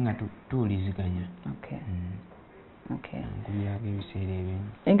 Naye nga tuwuliziganya. Nkubirako ebiseera ebimu.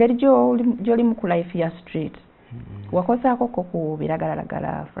 Engeri gy'olimu ku life ya street wakosaako ku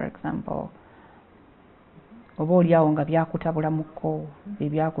biragalalagala for example oba oliawo nga byakutabulamuko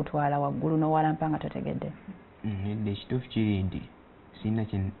ebyakutwala waggulu n'owalampa nga totegedde? Nedda ekituufu kiri nti sirina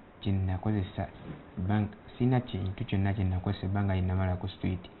kyenakozesa sirina kintu kyonna kyenakozesa ebbanga lyennamala ku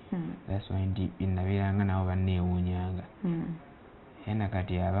street. That's why nti binabeeranga nabo banneewuunyanga. Naye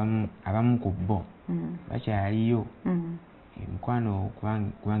nakati abamu ku bo bakyaliyo emikwano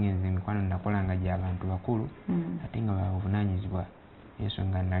kubanga nze emikwano nakolanga gy'abantu bakulu ate nga babuvunaanyizibwa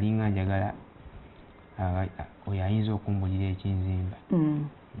ensonga nalinga njagala oyo ayinza okumbulira ekinzimba.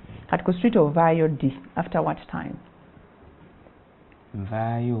 Kati ku street ovaayo ddi after what time?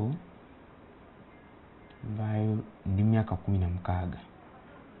 Nvaayo ndi myaka 16.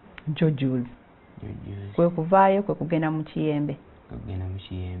 Jojuzi kwe kuvaayo kwe kugenda mu kiyembe? Kugenda mu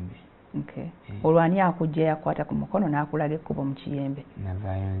kiyembe. Olwani akujja yakwata ku mukono n'akulaga ekkubo mu kiyembe?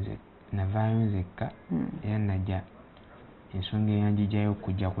 Navaayo nze navaayo nzekka era najja ensonga eyanjijjayo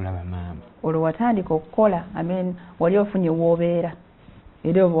okujja kulaba maama. Olwo watandika okukola wali ofunye woobeera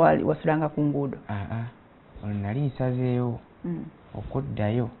era oba wasulanga ku nguudo? Olwo nali nsazeewo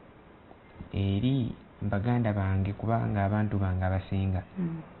okuddayo eri baganda bange kubanga abantu bange abasinga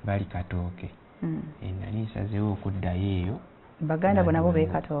bali Katooke. Nali nsazeewo okuddayo eyo. Baganda bo nabo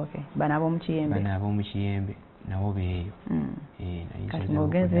beekatooke? Bano ab'omu Kiyembe? Bano ab'omu Kiyembe nabo beeyo. Kati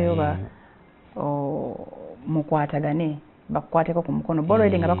ng'ogenzeeyo mukwatagane bakukwateko ku mukono bo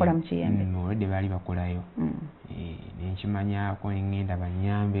already nga bakola mu Kiyembe? Already baali bakolayo. Nenkimanyaako ngenda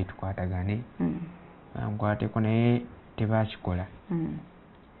bannyambe tukwatagane bankwateko naye tebakikola.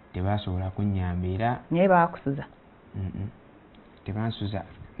 Tebasobola kunnyamba era naye baakusuza? Tebansuza.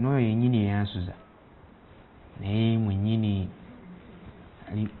 N'oyo yennyini eyansuza naye mwennyini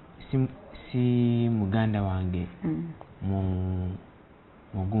si muganda wange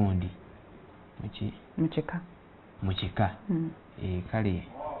mugundi mu kika. Kale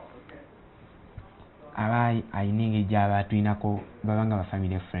aba ayina engeri gy'aba atuyinako babanga ba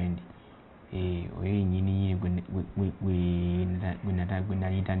family friend. Oyo yennyini gwe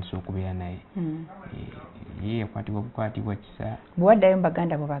nali ntandise okubeera naye. Ye yakwatibwa bukwatibwa kisa. Bwe waddayo mu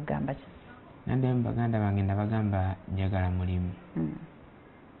baganda bo bagamba ki? Naddayo mu baganda bange nabagamba njagala mulimu.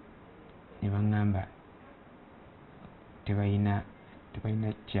 Ne baŋŋamba tebalina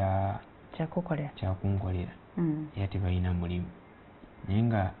kyakunkolera era tebalina mulimu. Naye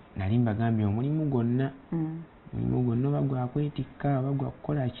nga nali mbagambye omulimu gwonna oba gwakwetikka oba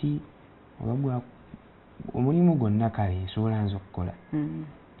gwakukola ki oba omulimu gwonna kale nsobola nze okukola. Ne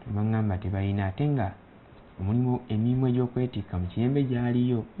baŋŋamba tebalina ate nga emirimu egy'okwetikka mu Kiyembe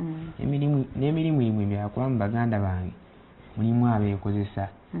gyaliyo n'emirimu emwe byakuba mu baganda bange mulimu abeekozesa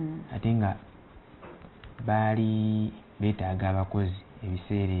ate nga baali beetaaga abakozi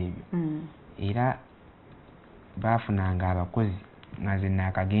ebiseera ebyo era baafunanga abakozi nga nze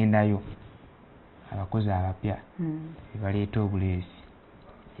naakagendayo abakozi abapya ne baleeta obuleesi.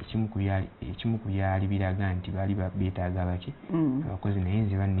 Ekimu ku byali biraga nti baali beetaaga abaki abakozi naye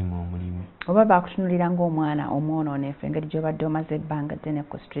nze bannima omulimu. Oba baakutunulira ng'omwana omwonoonefu engeri gy'obadde omaze ebbanga ddene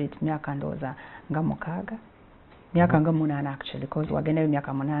ku street myaka ndowooza nga 6 myaka nga 8 actually because wagendayo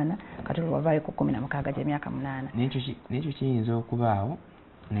myaka 8 kati wavaayo ku 16 gye myaka 8. N'ekyo kiyinza okubaawo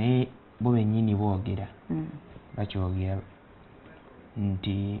naye bo bennyini boogera bakyogera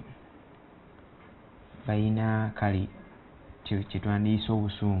nti balina kale kyetwandiyise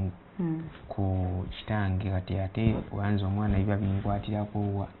obusungu ku kitange kati ate wanze omwana biba binkwatirako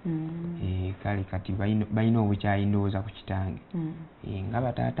wa kale kati balina obukyayi ndowooza ku kitange nga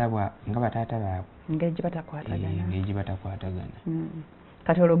bataata baabwe engeri gye batakwatagana.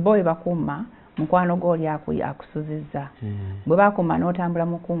 Kati olwo bo we bakuuma mukwano gw'oli akusuzizza bwe bakuuma n'otambula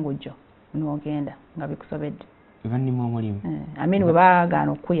mu kungujjo n'ogenda nga bikusobedde? Bannima omulimu. Bwe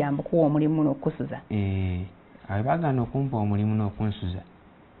baagaana okukuyamba okuwa omulimu n'okukusuza? Bwe baagaana okumpa omulimu n'okunsuza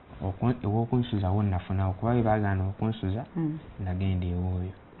ew'okunsuza wo nafunawo kuba bwe baagaana okunsuza nagenda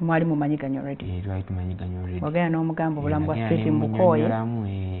ew'oyo. Mwali mumanyiganya already? Twali tumanyiganya already. Wagenda n'omugamba obulamu bwa street mu Bukooya?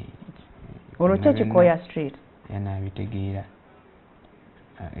 Olwo ki ekikooya street? Yanabitegeera.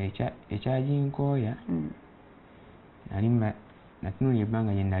 Ekyaginkooya natunuulira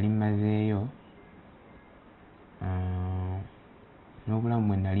ebbanga lye nali mmazeeyo n'obulamu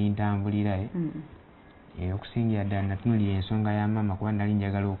bwe nali ntambulira okusingira ddala natunuulira ensonga ya maama kuba nali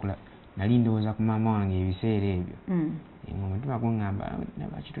njagala nali ndowooza ku maama wange ebiseera ebyo. Omutima guŋŋamba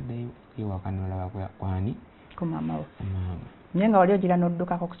lwaki toddayo ewaka n'olaba kwani? Ku maama wo. Naye nga wali ogira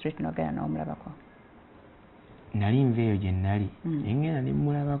n'oddukako ku street n'ogenda n'omulabako? Nali nva eyo gye nali naye ngenda ne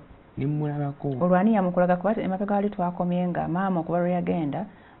mmulabako. Olwo ani yamukulaga kuba emabega wali twakomye nga maama okuba lwe yagenda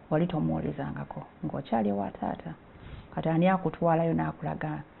wali tomuwulizangako ng'okyali ewa taata? Kati ani akutwalayo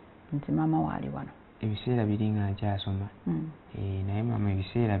n'akulaga nti maama waali wano? Ebiseera biri nga nkyasoma naye maama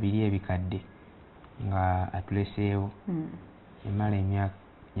ebiseera biri ebikadde nga atuleseewo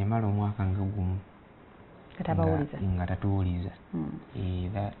yamala omwaka nga gumu nga tatuwuliza.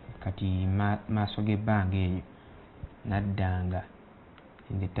 Kati maaso g'ebbanga eyo naddanga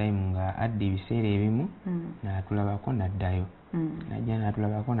in the time nga adda ebiseera ebimu n'atulabako n'addayo najja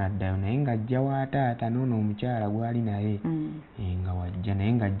n'atulabako n'addayo naye ng'ajja wa taata n'ono omukyala gwali naye nga wajja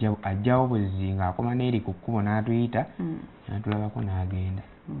naye ng'ajjawo buzzi ng'akoma n'eri ku kkubo n'atuyita n'atulabako n'agenda.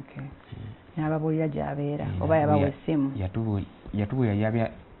 N'ababuulira gy'abeera oba yabawa essimu? Yatubuulira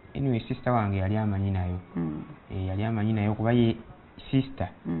gy'abeera. Anyway sister wange yali amanyi nayo kuba ye sister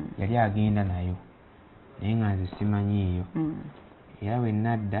yali agenda nayo naye nga nze simanyiiyo. Era bwe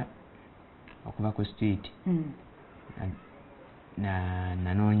nadda okuva ku street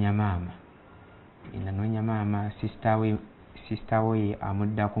nanoonya maama sister we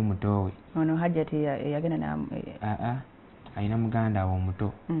amuddako muto we ono Hajjati yagenda na alina muganda we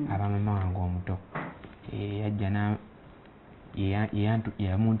omuto aba mama wange omuto yajja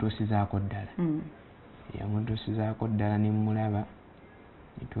yamuntuusizaako ddala ne mmulaba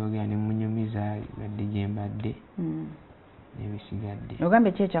netwogera ne munyumiza badde gye mbadde n'ebisigadde.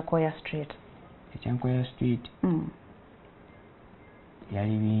 Ogambe ki ekyakoya street? Ekyankoya street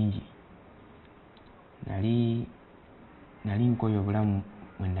yali bingi. Nali nkoye obulamu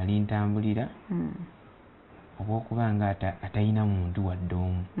mwe nali ntambulira obw'okuba nga atalina muntu wadde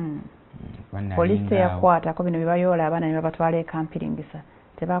omu. Poliisi yakwatako bino bye bayoola abaana ne babatwala ekampiringisa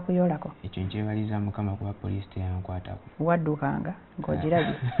tebakuyoolako? Ekyo nkyebaliza Mukama kuba poliisi teyankwatako. Waddukanga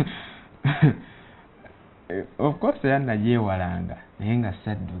ng'ogirabye? Of course era nagyewalanga naye nga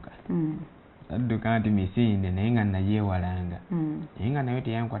sadduka nti misinde naye nga nagyewalanga naye nga nayo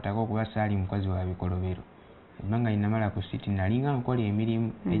teyankwatako okuba saali mukozi wa bikolobero. Ebbanga linamala ku siti nalinga nkola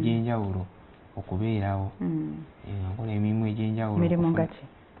emirimu egy'enjawulo okubeerawo. Nkola emirimu egy'enjawulo. Mirimu nga ki?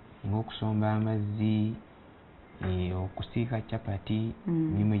 Ng'okusomba amazzi, okusiika capati,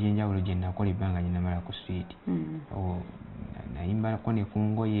 emirimu egy'enjawulo gye nakola ebbanga linamala ku siti. Nayimbako ne ku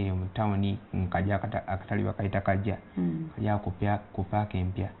ngoye mu tawuni nkajja akatali bakayita kajja ku paaka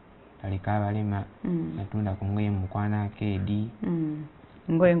empya kaleka abalema natunda ku ngoye mukwana akeedi.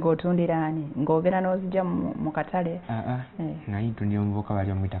 Ngoye ng'otundira ani? Ng'ogenda n'ozijja mu katale? Nali ntundira omuvubuka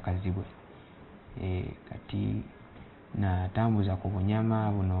bali omuyita Kazibwe. Kati natambuza ku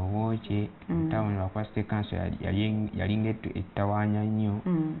bunyama buno obwokye mutawuni bakwasite kanso yalinga etawaanya nnyo.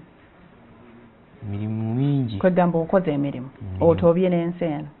 Emirimu mingi. Kwegamba okoze emirimu otobye n'ensi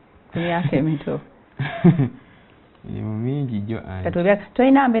eno ku myaka emito? Emirimu mingi gyo.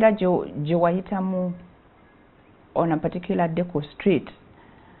 Tolina mbeera gye wayitamu on a particular day ku street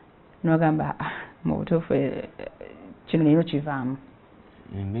n'ogamba mu butuufu kino leero kivaamu?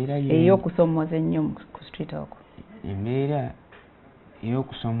 Embeera ey'okusoomooza ennyo ku street okwo? Embeera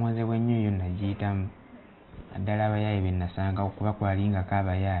ey'okusomoozebwa ennyo yo nagiyitamu. Naddala abayaaye be nasanga okuba kwalingako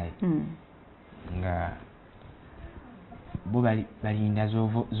abayaaye nga bo balinda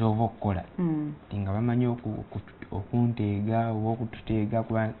z'ova okukola nga bamanyi okunteega oba okututeega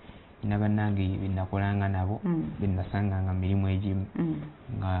kuba nina bannange be nakolanga nabo be nasanganga mirimu egimu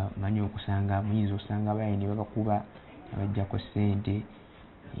nga manyi okusanga muyinza osanga abayaaye ne babakuba abajjako ssente.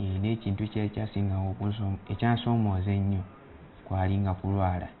 N'ekintu ekyansoomooza ennyo kwalinga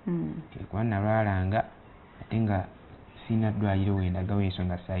kulwala. Kuba nalwalanga ate nga sirina ddwaliro wendagawo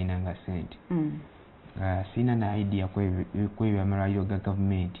ensonga saalinanga ssente. Nga sirina na idea kwebyo amalwaliro ga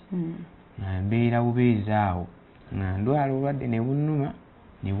gavumenti. Nga mbeera bubeezi awo nga ndwala obulwadde ne bunnuma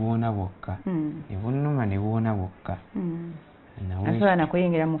ne buwona bwokka. Asobola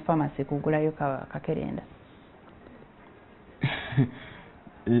nakuyingira mu famasi kugulayo kakerenda?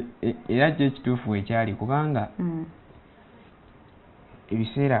 Era kyo ekituufu ekyali kubanga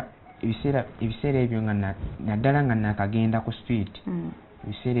ebiseera ebyo nga naddala nga nakagenda ku street,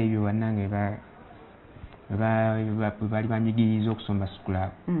 ebiseera ebyo bannange bwe bali banjigiriza okusomba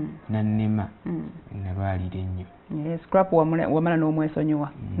scrap nannema nalwalira ennyo. Scrap wamala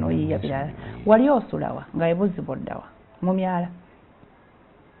n'omwesonyiwa n'oyiiya birala. Wali osulawa nga ebuzibu oddawa mu myala?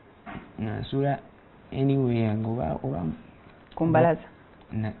 Nasula anywhere oba ku mbalaza?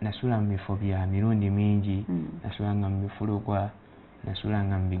 Nasula mu bifo bya mirundi mingi. Nasulanga mu bifulugwa,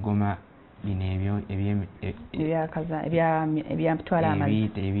 nasulanga mu bigoma bino ebyatwala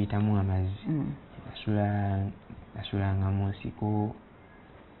amazzi ebiyitamu amazzi. Nasulanga mu nsiko,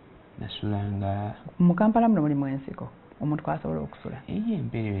 nasulanga mu Kampala muno mulimu ensiko omuntu kwasobola okusula?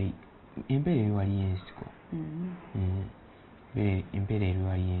 Empeerero waliyo ensiko. Empeerero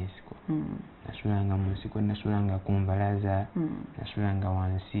waliyo ensiko. Nasulanga mu nsiko, nasulanga ku mbalaza, nasulanga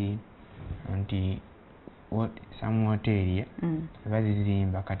wansi nti some hoteri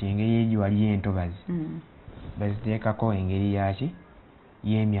bazizimba kati engeri egi waliyo entobazi baziteekako engeri yaki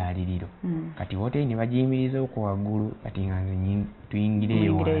y'emyaliriro. Kati hoteri ne bagiyimiriza okwo waggulu kati nga nze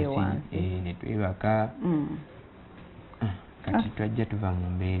tuyingireyo wansi ne twebaka. Kati twajja tuva mu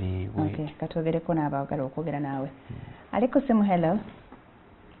mbeera eyo. Katwogereko n'abaagala okwogera naawe. Aliko simu. Hello.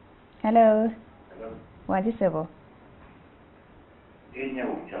 Hello. Wangi sebo?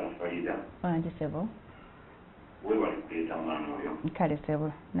 Wangi sebo? Kale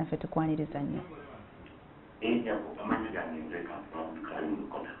sebo naffe tukwaniriza nnyo.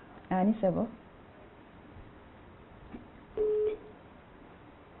 Ani sebo?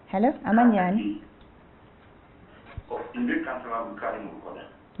 Hello, amannya ani?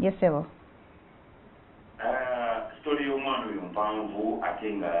 Yes sebo. story y'omwana oyo mpanvu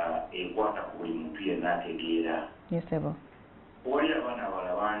ate nga ekwata ku buli muntu yenna ategeera. Yes, ebo. Wali abaana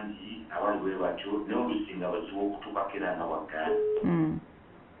abala bangi abali bwe batyo naye olusinga bazibu okutuukako era nga waggaana.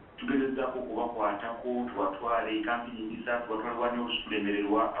 Tugezezaako okubakwatako tubatwale kampini nyingi tubatwale olusuku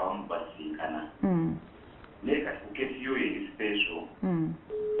lemererwa abamu basinkana. Naye kati ku keesi yo eri special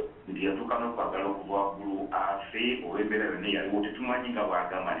nti yatuuka n'okwagala okuva waggulu afe oba embeera yonna yaliwo tetumanyi nga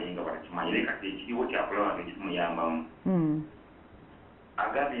bw'agamba naye nga batakimanyi naye kati ekiriwo kyakulaba nga ekimuyambamu.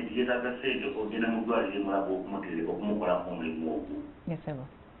 Agambye nti yeetaaga ssente ogenda mu ddwaliro emulaga okumukolako omulimu ogwo.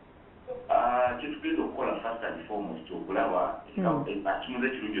 Kyetugenda okukola first and foremost okulaba akimuze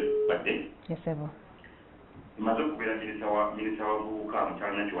ekirungi okubadde. Imaze okubeera minisita w'abavubuka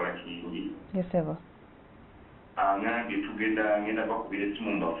mukyalana kiwala kiyingi. Ngambye ngenda bakubira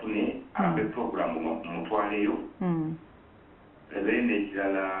essimu mbafune abe programu mutwaleyo. Then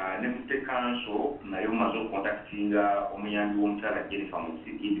ekirala ne Mute Council nayo maze okukontaktinga omuyambi w'omukyala Jennifer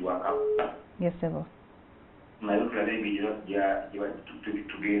Musigidi wa Kampala. Nayo tulabe engeri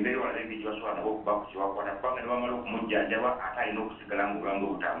tugendeyo walabe engeri basobola nabo okuba ku kiwakwata kubanga ne bamala okumujjanjaba ate alina okusigala ng'obulamu bwe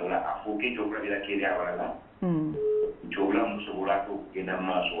butambula afuuke ekyokulabirako eri abalala. Nti obulamu busobola ate okugenda mu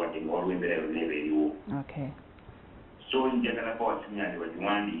maaso wadde nga waliwo embeera yonna eba eriwo. So njagala ko wasinyandi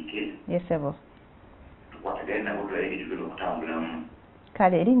bagiwandiike. Tukwatagane nabo tulabe engeri tugenda okutambulamu.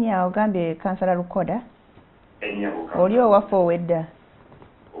 Kale erinnya ogambye kansala Lukoda. Oli owaffe owedda.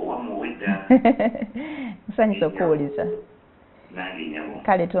 Owamu owedda. Nsanyusa okuwuliza. Nange nyabo.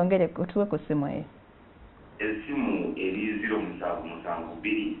 Kale twongere tuwe ku ssimu eyo. Essimu eri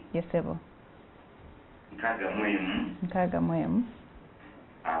 0772. Ebo. 61 5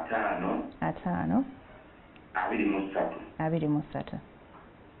 23.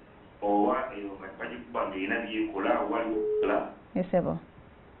 Owa eyo bagikuba ng'erina byekola wali okukola. Ebo.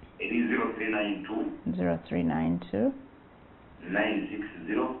 Eri 0392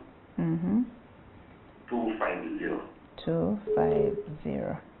 960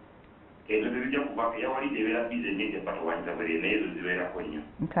 250. Ezo tezijja kuba eyawalidde ebeera bize nnyo tebato wanyiza bwe naye ezo zibeerako nnyo.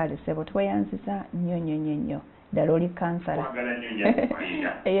 Nkale Ssebo tweyanziza nnyo. Ddala oli kansala. Twagala nnyo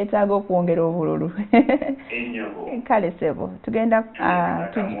nyakumalira. Eyeetaaga okwongera obululu. Ennyabo. Nkale Ssebo tugenda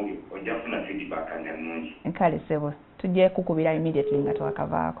ojja kufuna feedback nga nnungi. Nkale Ssebo tujja kukubira immediately nga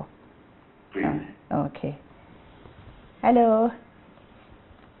twakavaako. Okay. Hello.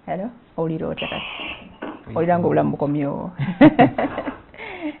 Olira otya kati? Olira ng'obulamu bukomyewo.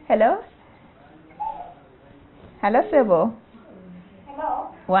 Hello Ssebo.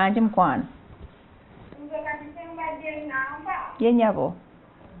 Wangi mukwano. Ye nnyabo.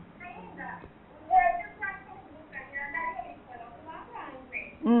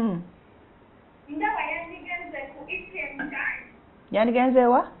 Yandigenze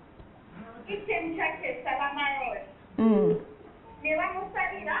wa? Ne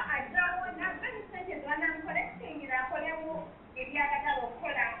bamusabira ajjawo nabbali ssente zibanamukolesingira akolemu ebyagagala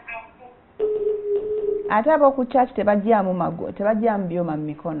okukola afu. Ate ab'oku church tebajjamu byoma mu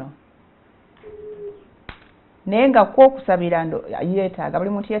mikono. Naye nga kwo okusabira yeetaaga buli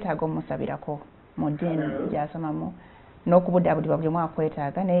muntu yeetaaga omusabirako mu ddiini gy'asomamu n'okubuddaabudibwa buli mwaka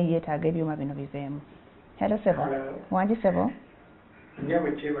kwetaaga naye yeetaaga ebyuma bino biveemu. Hello Ssebo. Wangi Ssebo.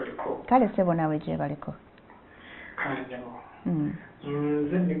 Nyawe gyebaliko. Kale Ssebo naawe gyebaliko. Kale nyabo.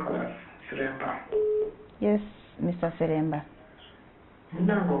 Nze Nicholas Seremba. Yes, Mr. Seremba.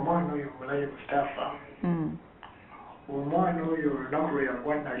 Munange omwana oyo mulayo Mustapha. Omwana oyo olunaku lwe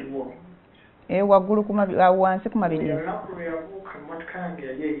yagwa naliwo. Waggulu wansi ku mabiri. Olunaku lwe yabuuka emmotoka yange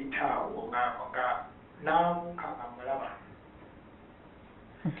yali eyitaawo nga n'abuuka nga mulaba.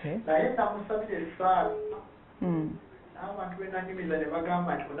 Naye namusabira essaawa. N'abantu be nanyumiza ne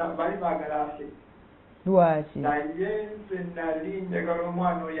bagamba nti bali baagala afe. Lwaki? Naye nze nali njagala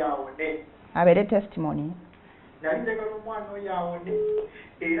omwana oyo awone. Abeere testimony. Nali njagala omwana oyo awone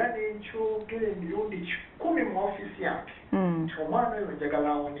era nenkyogera emirundi 10 mu ofiisi yange nti omwana oyo njagala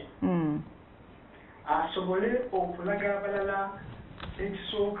awone asobole okulaga abalala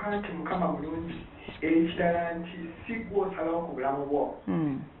ekisooka nti Mukama mulungi ekirala nti si gwe osalawo ku bulamu bwo.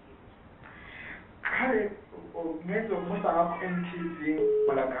 Kale ngenza okumusaba ku NTV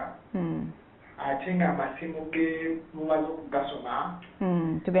mulaga ate nga amasimu ge mumaze okugasoma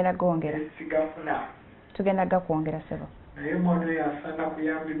tugenda kwongera sigafuna tugenda gakwongera Ssebo. Naye omwana oyo asaana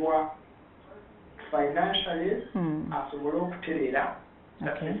kuyambibwa financially asobole okutereera.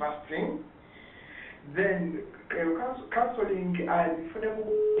 That's the first thing. Then counseling agifune mu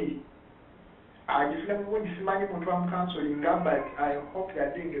bundi simanyi muntu wa counseling but I hope they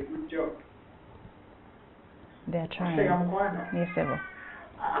are doing a good job. They are trying. Yes, Ssebo.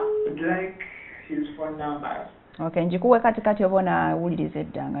 I would like his phone numbers Okay, njikuwe katikati obona wuliriza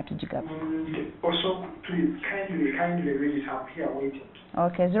edda nga tugigaba. Also, please, kindly read it up here waiting.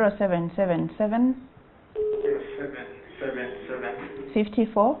 Okay, 0777 0777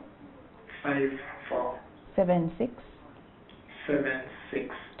 54 54 76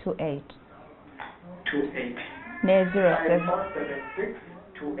 76 28. 28. Ne 07 76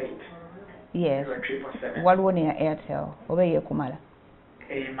 28. Yes. 0777. Waliwo ne ya Airtel oba yeekumala.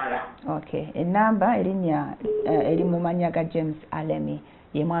 Mala. Okay, enamba erinnya eri mu mannya ga James Alemi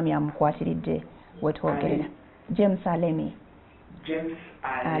ye mwami amukwatiridde wetwogerera. James Alemi. James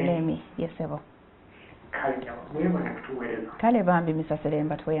Alemi, yesebo. Kale Kale bambi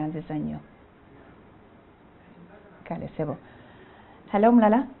misaseremba tweyanziza nnyo. Kale sebo. Hello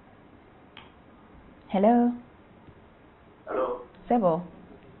mulala? Hello? Hello. Sebo.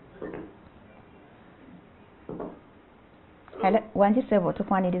 Hello, wanji sebo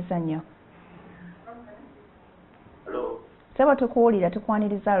tukwaniriza nnyo. Hello. Sebo tukuwulira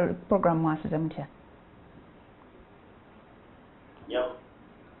tukwaniriza program mwasize mutya. Yep.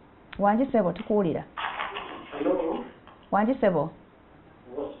 Wanji sebo tukuwulira. Hello. Wanji sebo.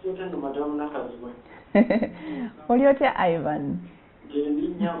 Wasipita ndo madamu nakazibwe. Oli otya Ivan? Ndi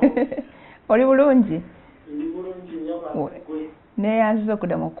nyabo. Oli bulungi? Ndi bulungi nyabo. Neeyanziza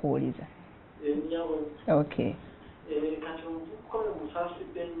okuddamu okuwuliza. Nyabo. Okay. Kati omukole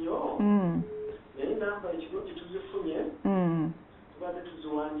musasidde nnyo. Naye namba ekirungi tuzifunye. Tubadde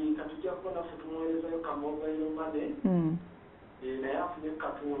tuziwandiika tujja kubona ffe tumuweerezayo ka mobile money. Naye afunye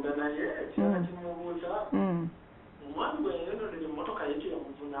Katonda naye ekirala kimubuuza. Omwami bwe yayononera emmotoka ye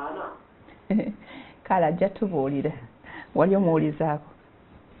teyamuvunaana. Kale ajja tubuulira. Wali omuwulizaako.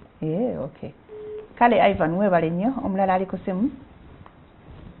 Okay. Kale Ivan weebale nnyo. Omulala ali ku simu.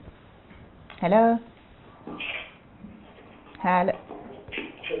 Hello? Hello?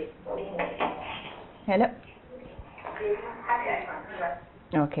 Hello?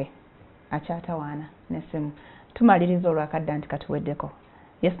 Okay. Akyatawaana n'essimu. Tumaliriza olwakadda nti katuweddeko.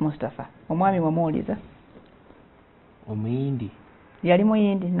 Yes, Mustapha. Omwami wamuwuliza? Omuyindi. Yali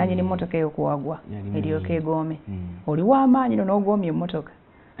muyindi nanyini mmotoka ey'okuwagwa eryoka egoome. Oli w'amaanyi n'ogoomye emmotoka.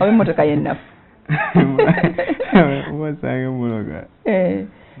 Oba emmotoka yennafu. Wasanga emmotoka. Naye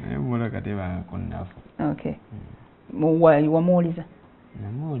emmotoka tebangako nnafu. Okay. Wamuwuliza?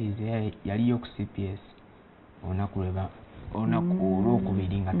 Namuwuliza yaliyo ku CPS olunaku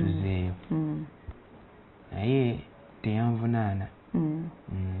olwokubiri nga tuzzeeyo. Naye teyanvunaana.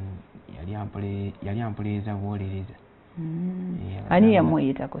 Yali ampuleeza bwolereza. Ani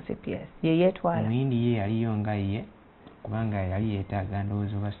yamuyita ku CPS? Ye yeetwala? Omuyindi ye yaliyo nga ye kubanga yali yeetaaga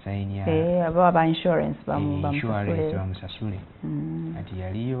ndowooza oba sayini ya aba insurance bamusasule. Kati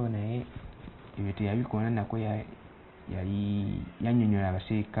yaliyo naye ebyo teyabikoona nako yali yannyonnyola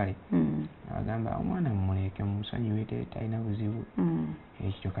abaserikale abagamba omwana mumuleke mumusonyiwe talina buzibu.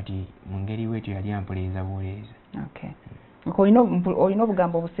 Ekyo kati mu ngeri bwetyo yali ampuleeza bwolereza. Olina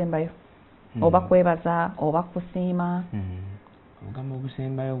obugambo obusembayo? Oba kwebaza oba kusiima? Obugambo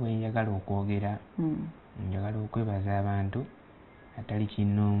obusembayo bwe njagala okwogera, njagala okwebaza abantu atali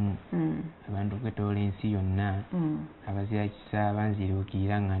kinnoomu, abantu okwetoola ensi yonna, abazira kisa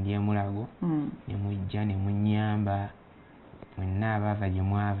abanziruukirira nga ndi emulago, ne mujja ne munnyamba, mwenna abaava gye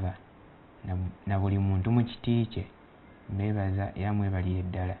mwava, na buli muntu mu kiti kye, mbeebaza era mwebalire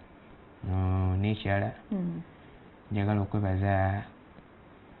ddala. N'ekirala njagala okwebaza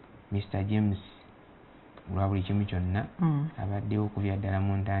Mr. James olwa buli kimu kyonna abaddewo okubya ddala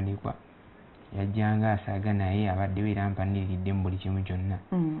mu ntandikwa. Yajjanga asaaga naye abaddewo era mpaniriridde mu buli kimu kyonna.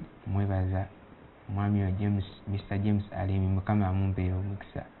 Mwebaza omwami wa Mr. James Alemi, Mukama amumpeera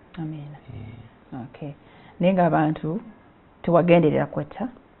omukisa. Amiina. Okay. Naye ng'abantu tewagenderera kwetta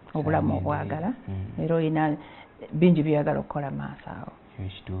obulamu obwagala era olina bingi byagala okukola maaso awo.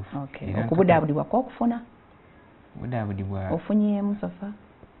 Ekituufu. Okay. Okubudaabudibwa kw'okufuna? Obudaabudibwa ofunyeemu Sofa?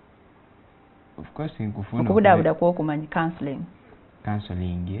 Of course nkufuna. Okubudaabuda kw'okumanyi counseling.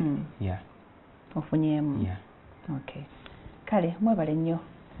 Yeah. Ofunyeemu? Yeah. Okay. Kale mwebale nnyo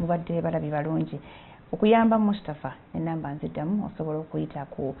mubadde balabi balungi. Okuyamba Mustapha enamba nziddamu osobola okuyita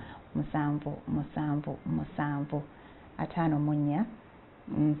ku 777 54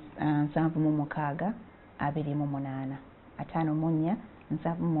 7 28 54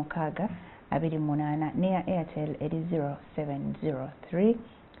 7 28 neya Airtel eri 0703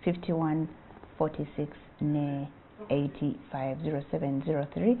 51 46 ne 85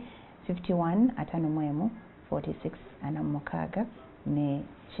 0703 51 55 46 46 ne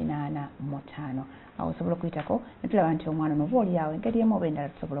 85. Awo osobola okuyitako netulaba nti omwana n'oba oli awo engeri emu oba endala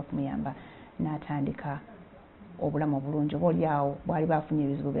tusobola okumuyamba n'atandika obulamu obulungi oba oli awo bwali bafunye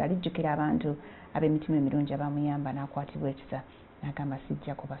ebizibu bye alijjukira abantu ab'emitima emirungi abamuyamba n'akwatibwa ekisa n'agamba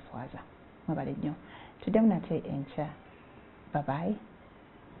sijja kubaswaza. Mwebale nnyo tuddemu nate enkya. Bye bye.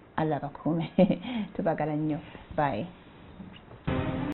 Allah bakuume. Tubagala nnyo. Bye.